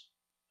of us.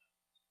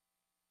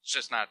 It's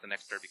just not at the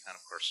next Derbycon,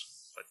 of course.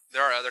 But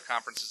there are other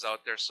conferences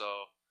out there,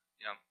 so,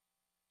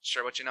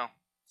 share what you know.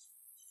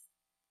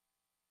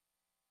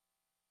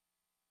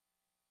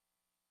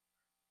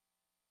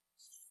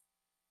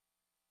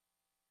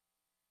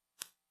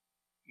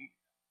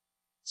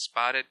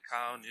 Spotted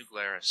cow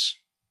nuglaris.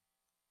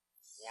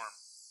 Warm.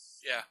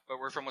 Yeah, but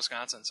we're from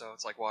Wisconsin, so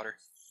it's like water.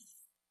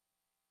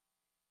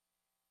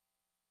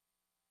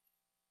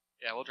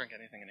 Yeah, we'll drink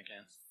anything in a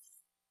can.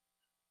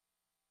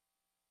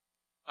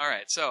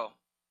 Alright, so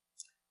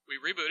we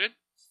rebooted.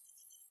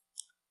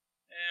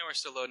 And we're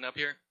still loading up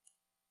here.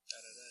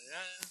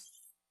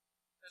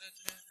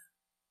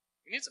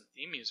 We need some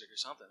theme music or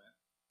something, man.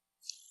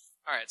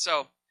 Alright, so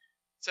it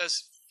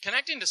says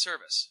connecting to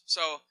service.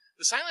 So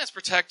the Cylance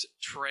Protect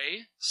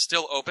tray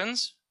still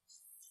opens,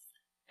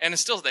 and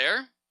it's still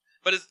there,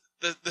 but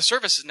the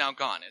service is now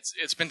gone.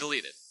 It's been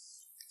deleted.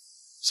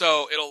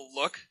 So it'll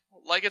look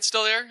like it's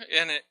still there,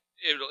 and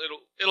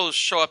it'll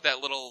show up that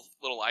little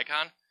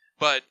icon.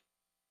 But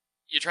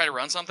you try to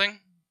run something,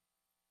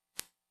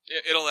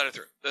 it'll let it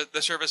through.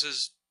 The service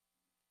is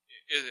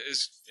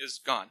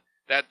gone.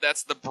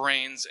 That's the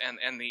brains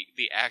and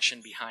the action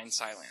behind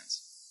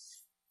Cylance.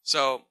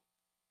 So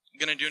I'm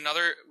gonna do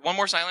one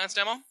more Cylance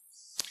demo.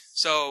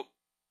 So,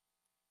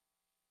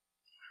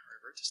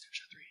 revert to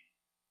snapshot 3.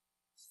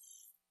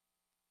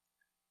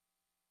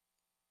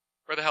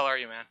 Where the hell are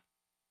you, man?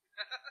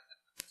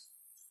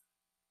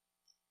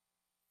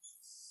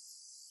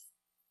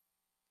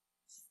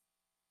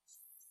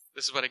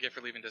 This is what I get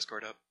for leaving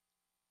Discord up.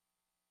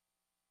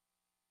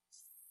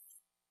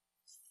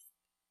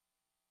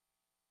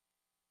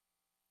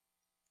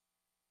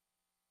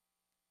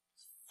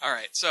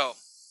 Alright, so.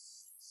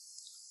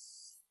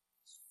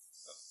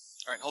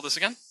 Alright, hold this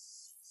again.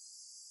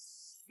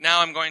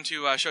 Now I'm going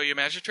to show you a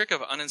magic trick of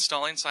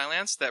uninstalling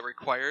Cylance that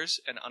requires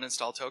an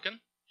uninstall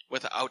token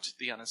without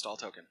the uninstall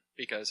token.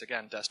 Because,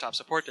 again, desktop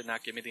support did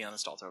not give me the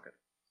uninstall token.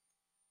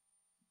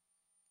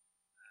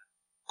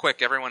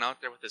 Quick, everyone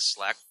out there with this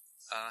Slack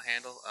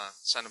handle,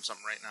 send them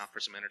something right now for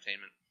some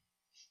entertainment.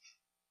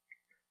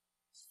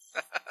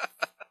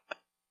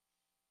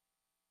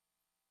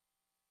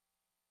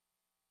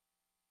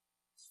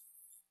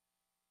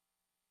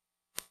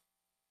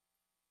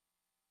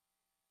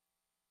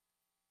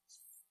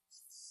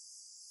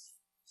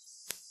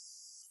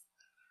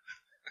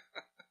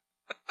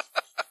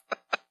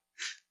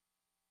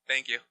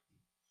 Thank you.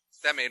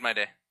 That made my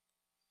day.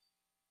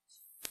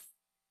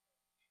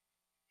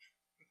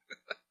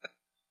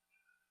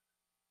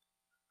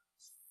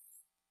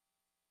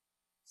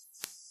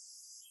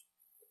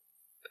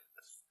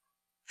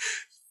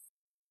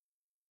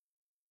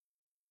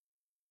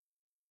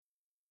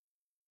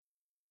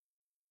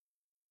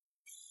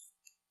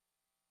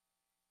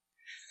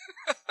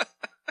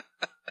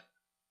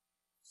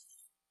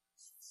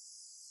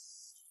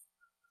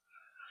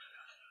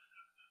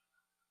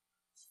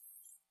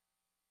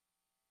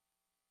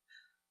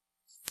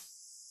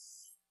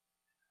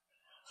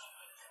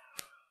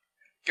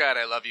 God,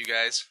 I love you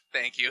guys.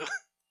 Thank you.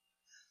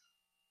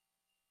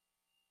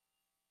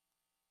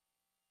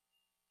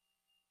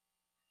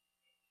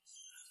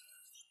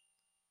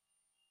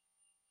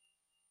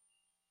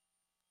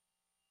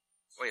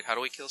 Wait, how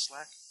do we kill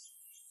Slack?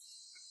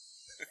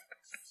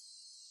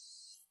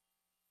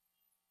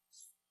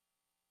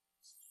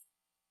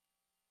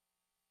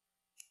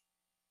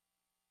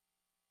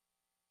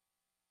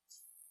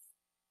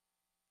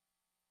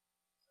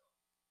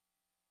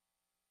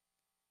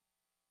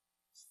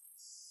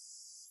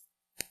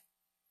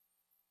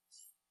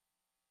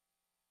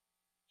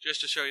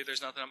 Just to show you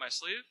there's nothing up my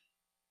sleeve.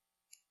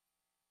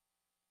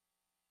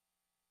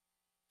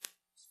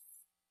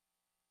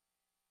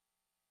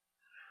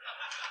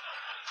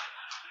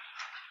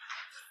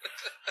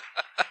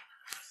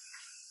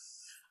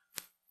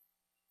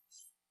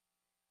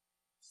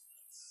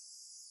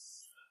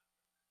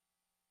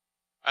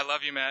 I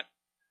love you, Matt.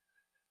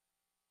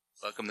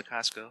 Welcome to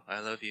Costco. I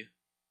love you.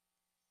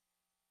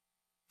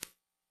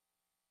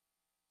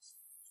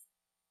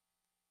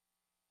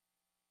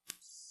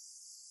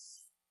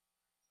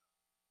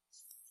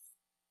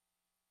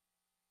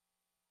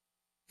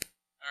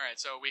 Alright,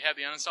 so we have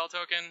the uninstall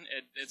token.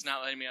 It's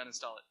not letting me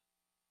uninstall it.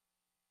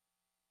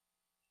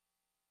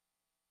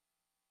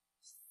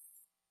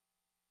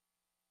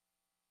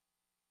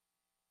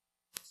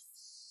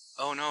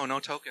 Oh no, no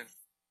token.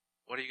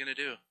 What are you going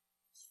to do?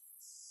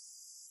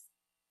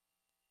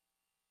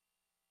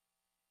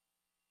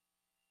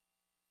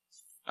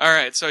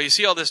 Alright, so you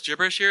see all this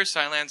gibberish here?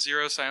 Silence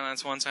 0,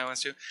 silence 1,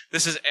 silence 2.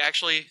 This is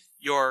actually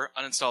your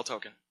uninstall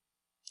token.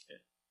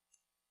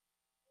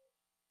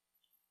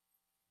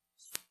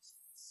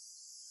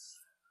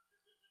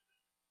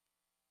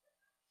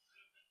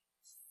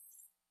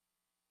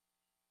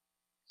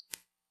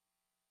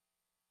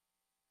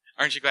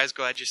 Aren't you guys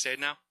glad you stayed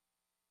now?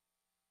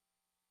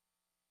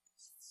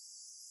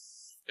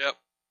 Yep.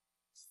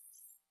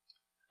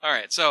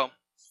 Alright, so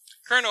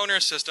current owner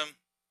system.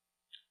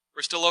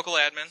 We're still local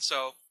admin,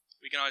 so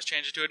we can always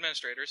change it to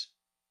administrators.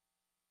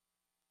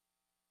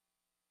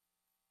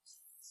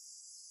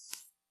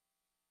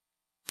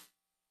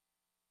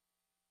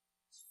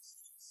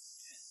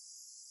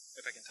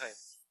 If I can type.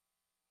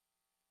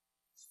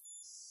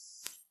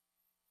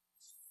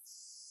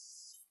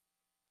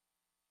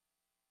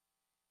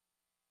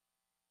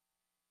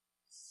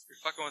 You're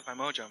fucking with my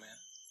mojo, man.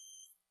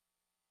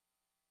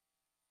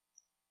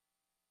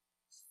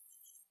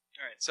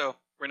 Alright, so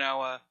we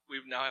now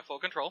have full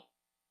control.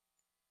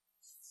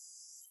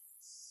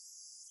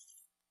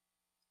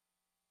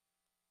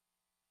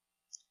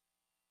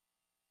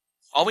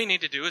 All we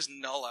need to do is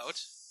null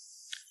out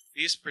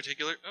these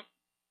particular... Oh,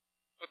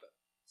 what the?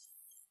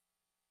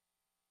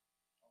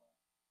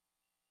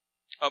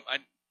 Oh, I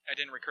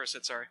didn't recurse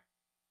it, sorry.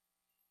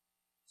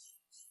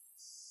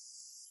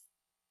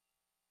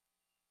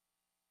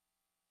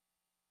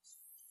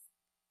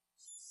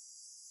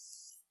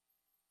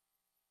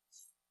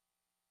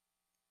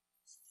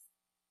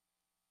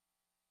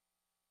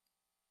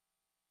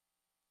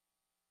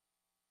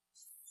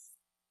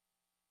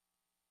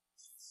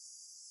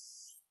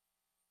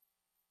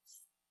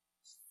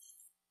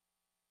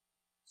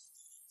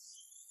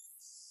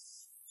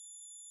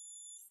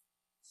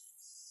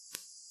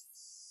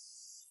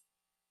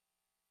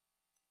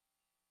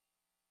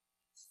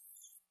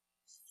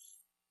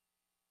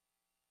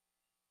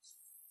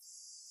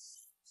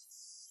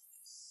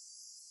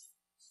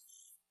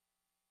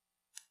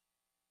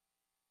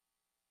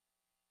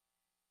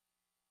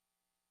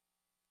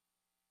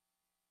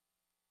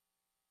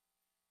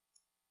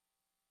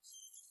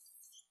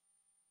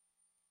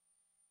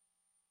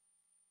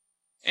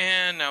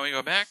 And now we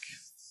go back.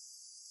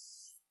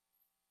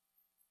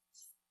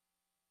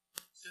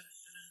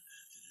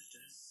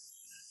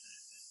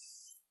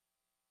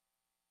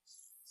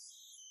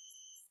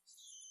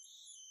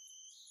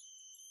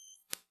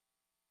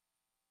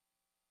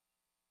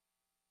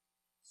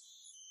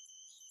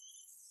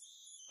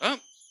 Oh.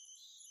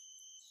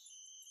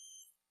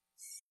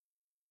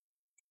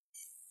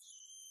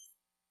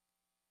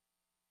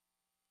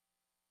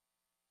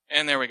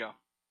 And there we go.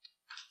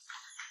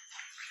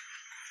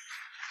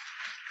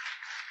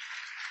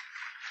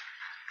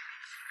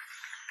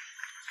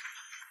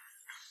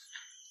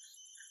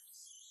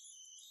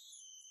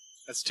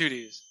 That's 2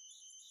 Ds.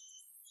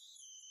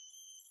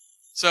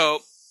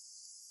 So,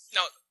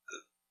 now,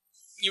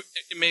 you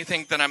may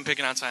think that I'm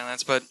picking on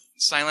Silence, but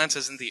Silence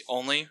isn't the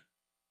only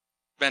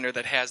vendor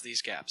that has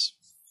these gaps.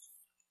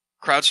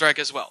 CrowdStrike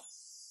as well.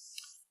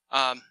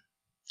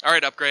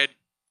 Alright, Upgrade.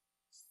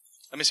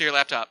 Let me see your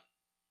laptop.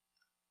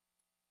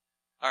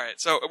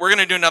 Alright, so we're going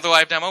to do another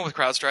live demo with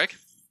CrowdStrike.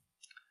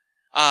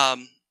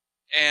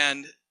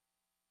 And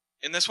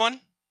in this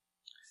one,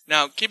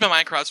 now keep in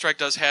mind CrowdStrike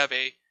does have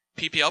a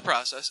PPL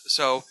process,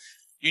 so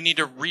you need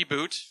to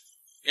reboot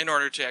in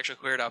order to actually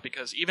clear it out,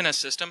 because even as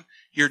system,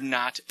 you're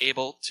not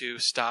able to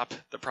stop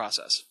the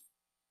process.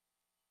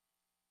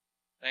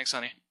 Thanks,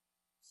 honey.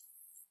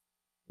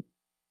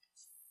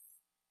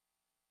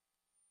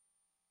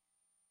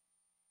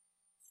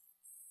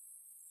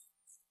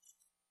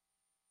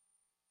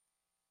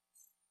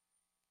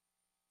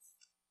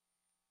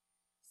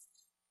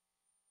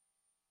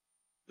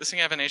 This thing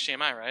have an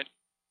HDMI, right?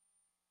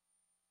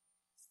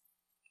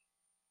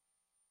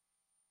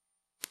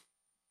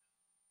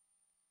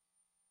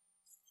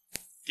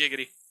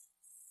 Giggity.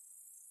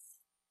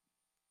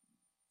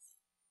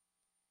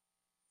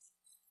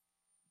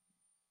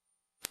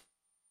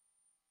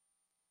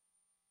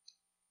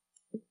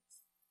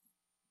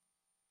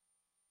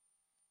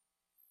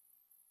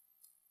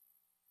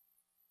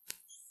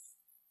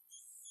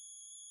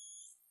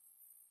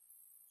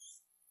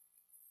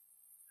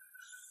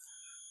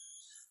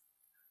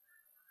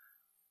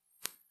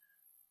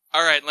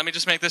 Alright, let me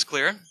just make this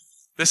clear.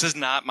 This is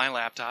not my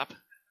laptop.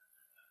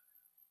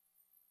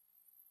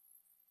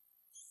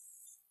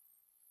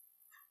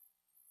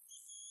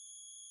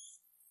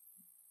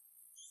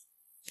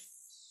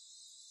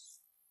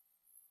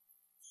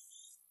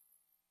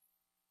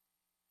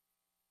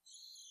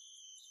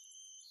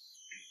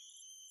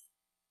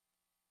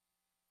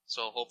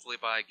 So hopefully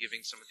by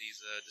giving some of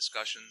these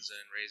discussions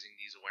and raising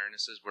these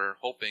awarenesses, we're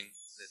hoping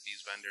that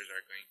these vendors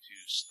are going to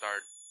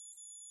start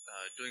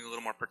doing a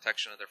little more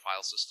protection of their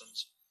file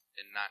systems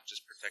and not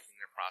just protecting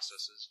their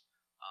processes.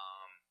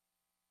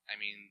 I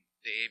mean,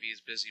 the AV is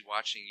busy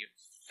watching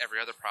every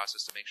other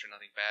process to make sure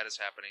nothing bad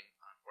is happening.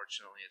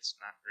 Unfortunately, it's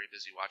not very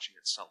busy watching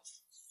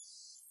itself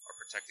or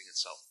protecting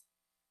itself.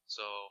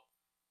 So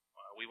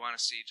we want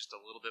to see just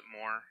a little bit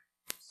more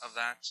of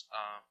that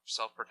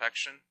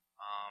self-protection.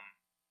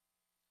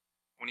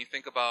 When you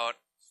think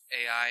about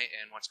AI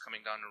and what's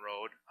coming down the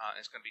road,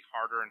 it's going to be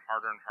harder and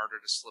harder and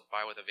harder to slip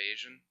by with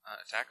evasion.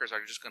 Attackers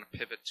are just going to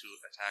pivot to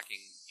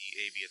attacking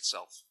the AV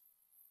itself.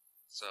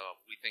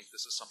 So we think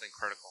this is something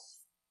critical.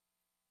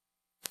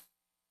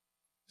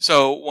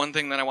 So one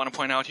thing that I want to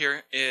point out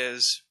here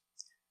is,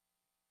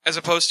 as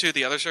opposed to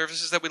the other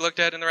services that we looked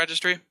at in the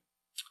registry,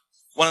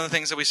 one of the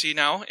things that we see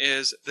now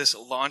is this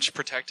launch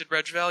protected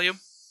reg value.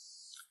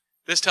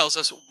 This tells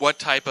us what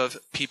type of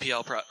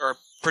PPL or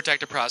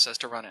protected process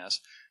to run as.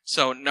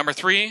 So number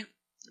 3,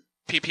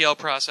 PPL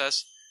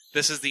process.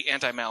 This is the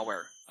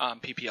anti-malware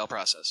PPL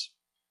process.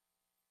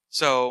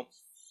 So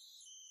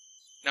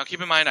now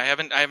keep in mind, I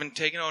haven't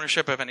taken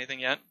ownership of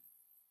anything yet.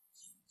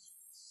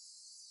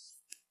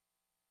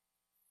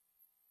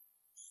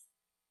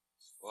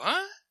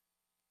 What?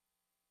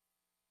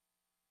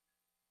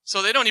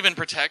 So they don't even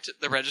protect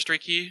the registry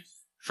key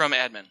from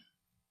admin.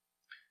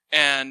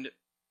 And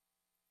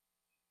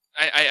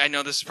I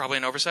know this is probably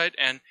an oversight,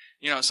 and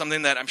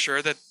something that I'm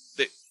sure that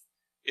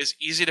is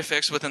easy to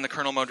fix within the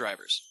kernel mode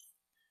drivers,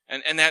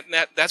 and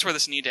that's where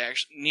this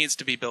needs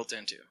to be built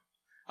into,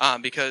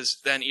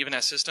 because then even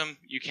as system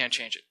you can't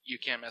change it, you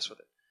can't mess with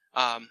it,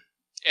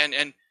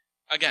 and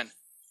again,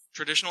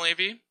 traditional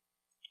AV,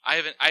 I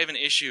have an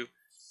issue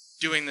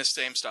doing this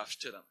same stuff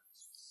to them,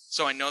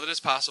 so I know that it's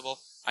possible,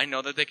 I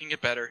know that they can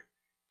get better,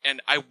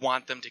 and I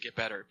want them to get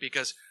better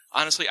because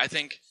honestly I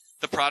think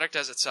the product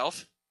as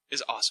itself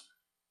is awesome.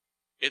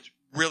 It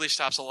really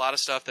stops a lot of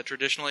stuff that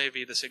traditional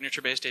AV, the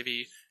signature-based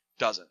AV,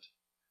 doesn't.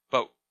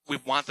 But we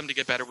want them to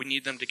get better. We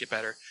need them to get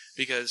better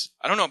because,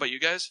 I don't know about you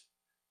guys,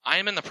 I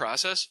am in the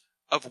process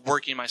of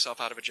working myself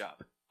out of a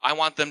job. I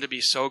want them to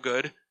be so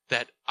good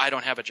that I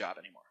don't have a job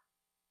anymore.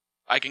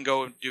 I can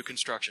go and do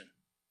construction.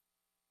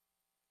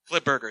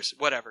 Flip burgers,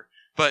 whatever.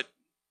 But,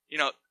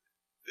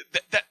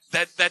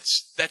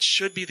 that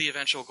should be the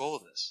eventual goal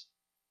of this.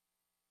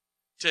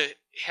 To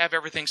have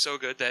everything so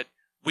good that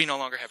we no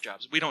longer have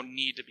jobs. We don't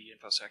need to be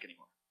InfoSec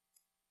anymore.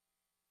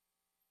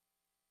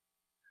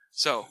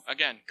 So,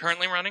 again,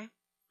 currently running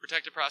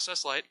Protected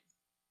Process Lite.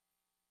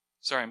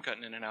 Sorry, I'm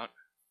cutting in and out.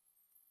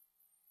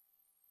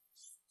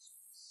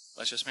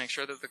 Let's just make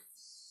sure that the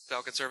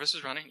Falcon service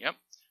is running. Yep,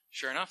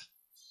 sure enough.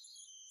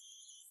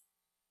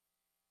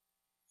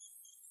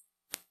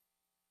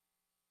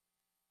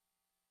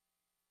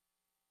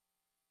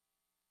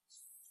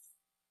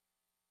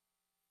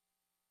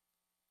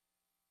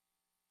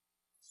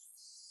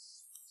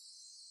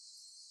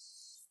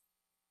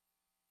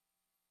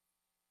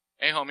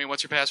 Hey, homie,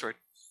 what's your password?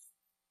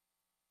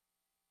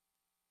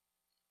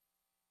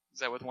 Is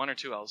that with 1 or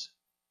 2 L's?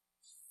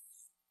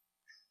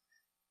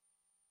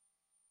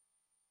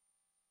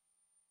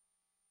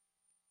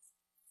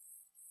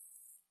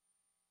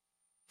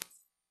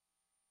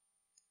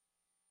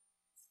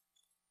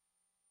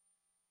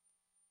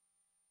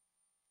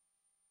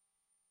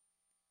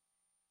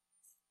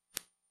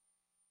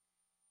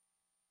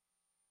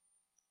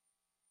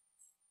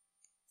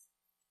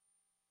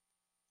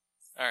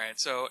 All right,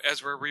 so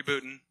as we're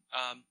rebooting,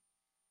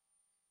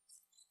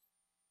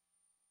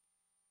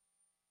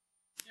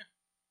 yeah.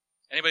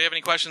 Anybody have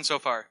any questions so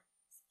far?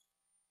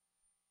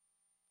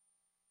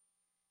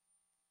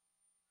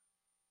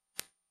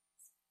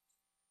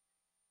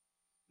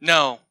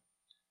 No.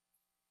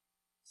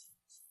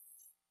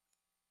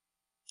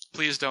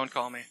 Please don't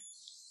call me.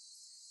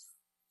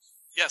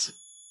 Yes.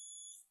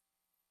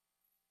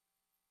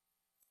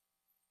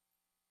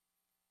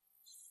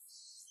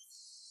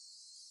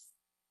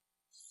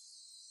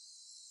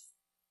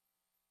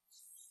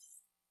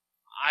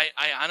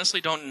 I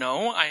honestly don't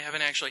know. I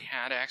haven't actually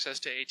had access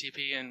to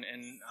ATP in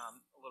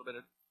a little bit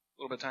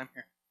of time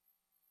here.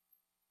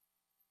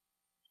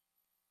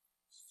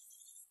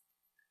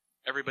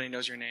 Everybody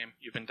knows your name.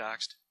 You've been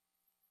doxxed.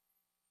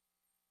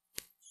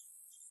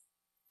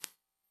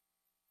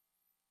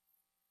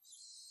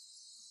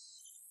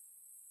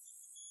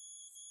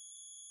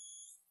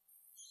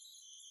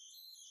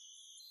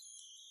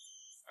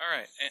 All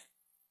right.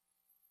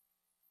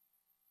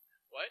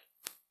 What?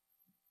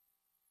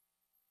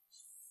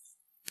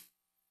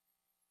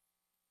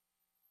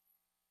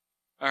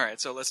 All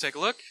right, so let's take a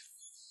look.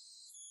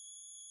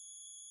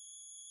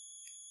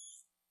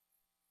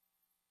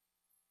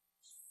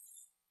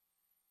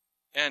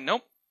 And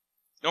nope,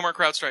 no more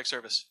CrowdStrike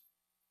service.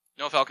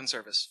 No Falcon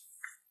service.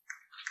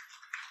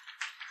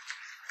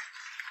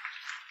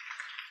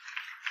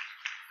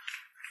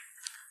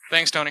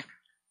 Thanks, Tony.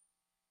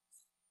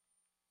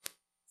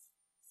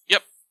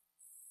 Yep.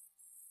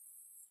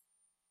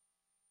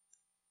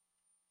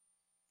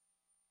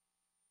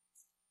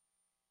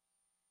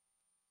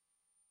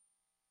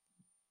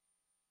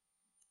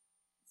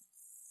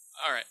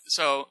 All right.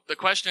 So the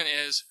question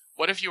is,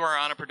 what if you are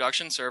on a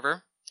production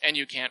server and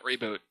you can't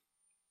reboot?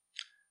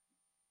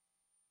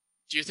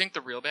 Do you think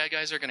the real bad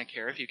guys are going to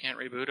care if you can't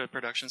reboot a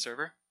production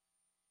server?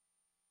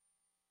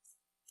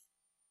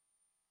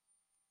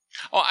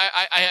 Oh,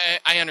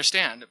 I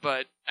understand,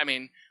 but I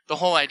mean, the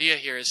whole idea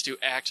here is to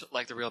act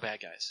like the real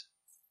bad guys.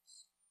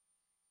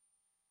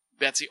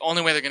 That's the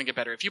only way they're going to get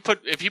better. If you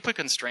put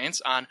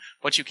constraints on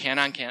what you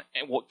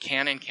what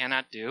can and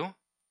cannot do,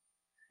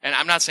 and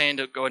I'm not saying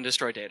to go and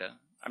destroy data.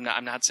 I'm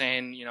not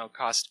saying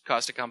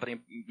cost a company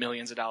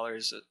millions of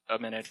dollars a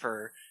minute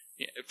for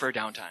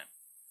downtime,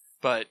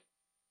 but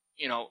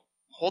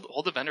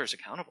hold the vendors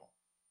accountable.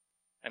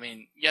 I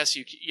mean, yes,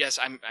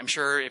 I'm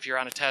sure if you're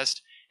on a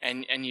test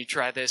and you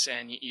try this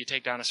and you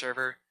take down a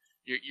server,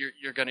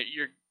 you're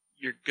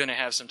gonna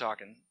have some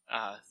talking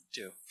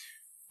to,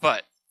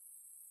 but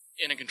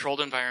in a controlled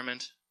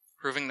environment,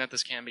 proving that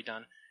this can be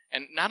done,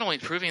 and not only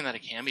proving that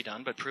it can be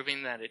done, but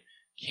proving that it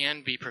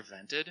can be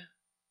prevented,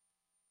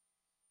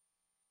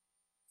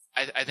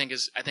 I think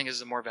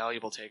is a more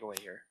valuable takeaway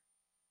here.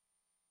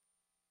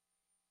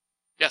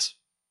 Yes.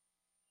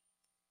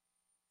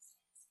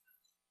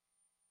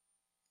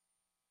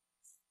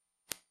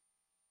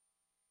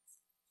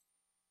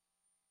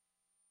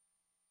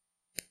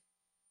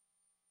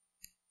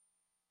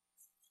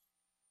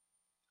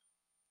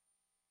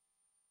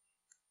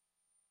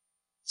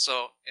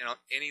 So,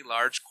 any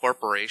large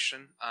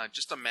corporation,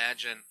 just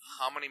imagine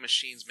how many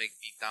machines make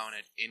beatdown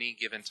at any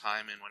given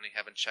time and when they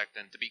haven't checked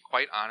in. To be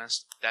quite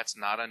honest, that's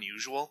not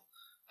unusual.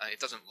 It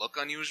doesn't look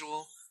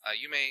unusual.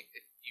 If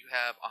you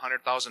have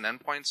 100,000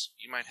 endpoints,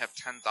 you might have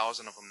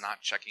 10,000 of them not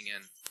checking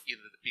in,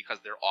 either because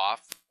they're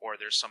off or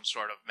there's some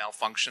sort of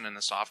malfunction in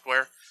the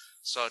software.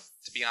 So,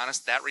 to be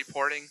honest, that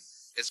reporting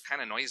is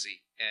kind of noisy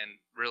and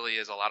really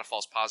is a lot of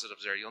false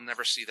positives there. You'll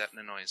never see that in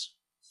the noise.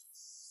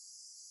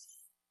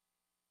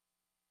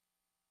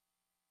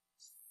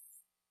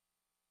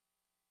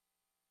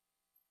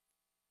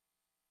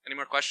 Any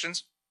more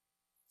questions?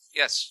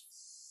 Yes.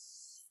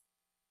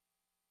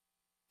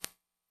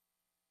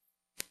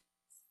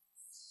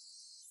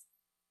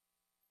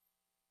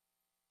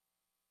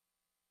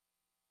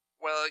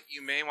 Well,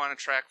 you may want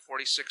to track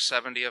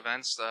 4670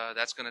 events.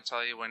 That's going to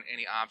tell you when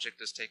any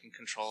object is taken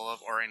control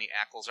of or any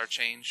ACLs are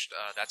changed.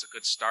 That's a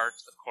good start.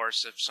 Of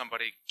course, if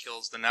somebody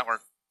kills the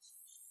network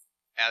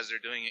as they're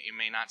doing it, you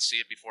may not see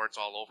it before it's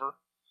all over.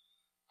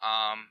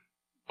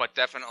 But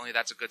definitely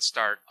that's a good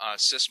start.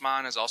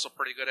 Sysmon is also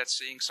pretty good at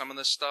seeing some of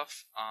this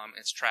stuff.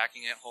 It's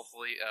tracking it.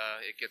 Hopefully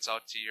it gets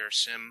out to your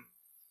SIM,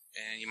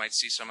 and you might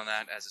see some of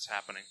that as it's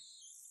happening.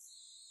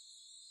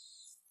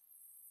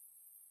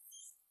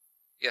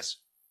 Yes?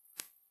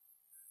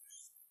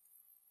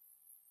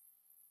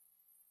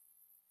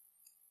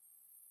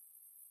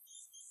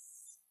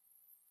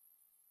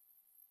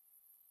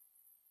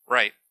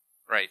 Right.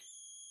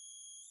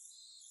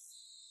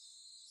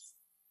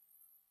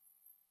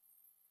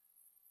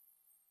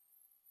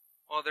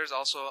 Well, there's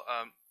also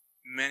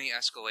many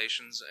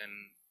escalations and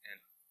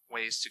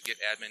ways to get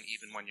admin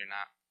even when you're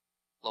not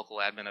local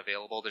admin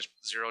available. There's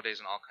 0 days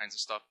and all kinds of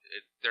stuff.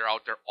 They're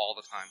out there all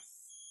the time.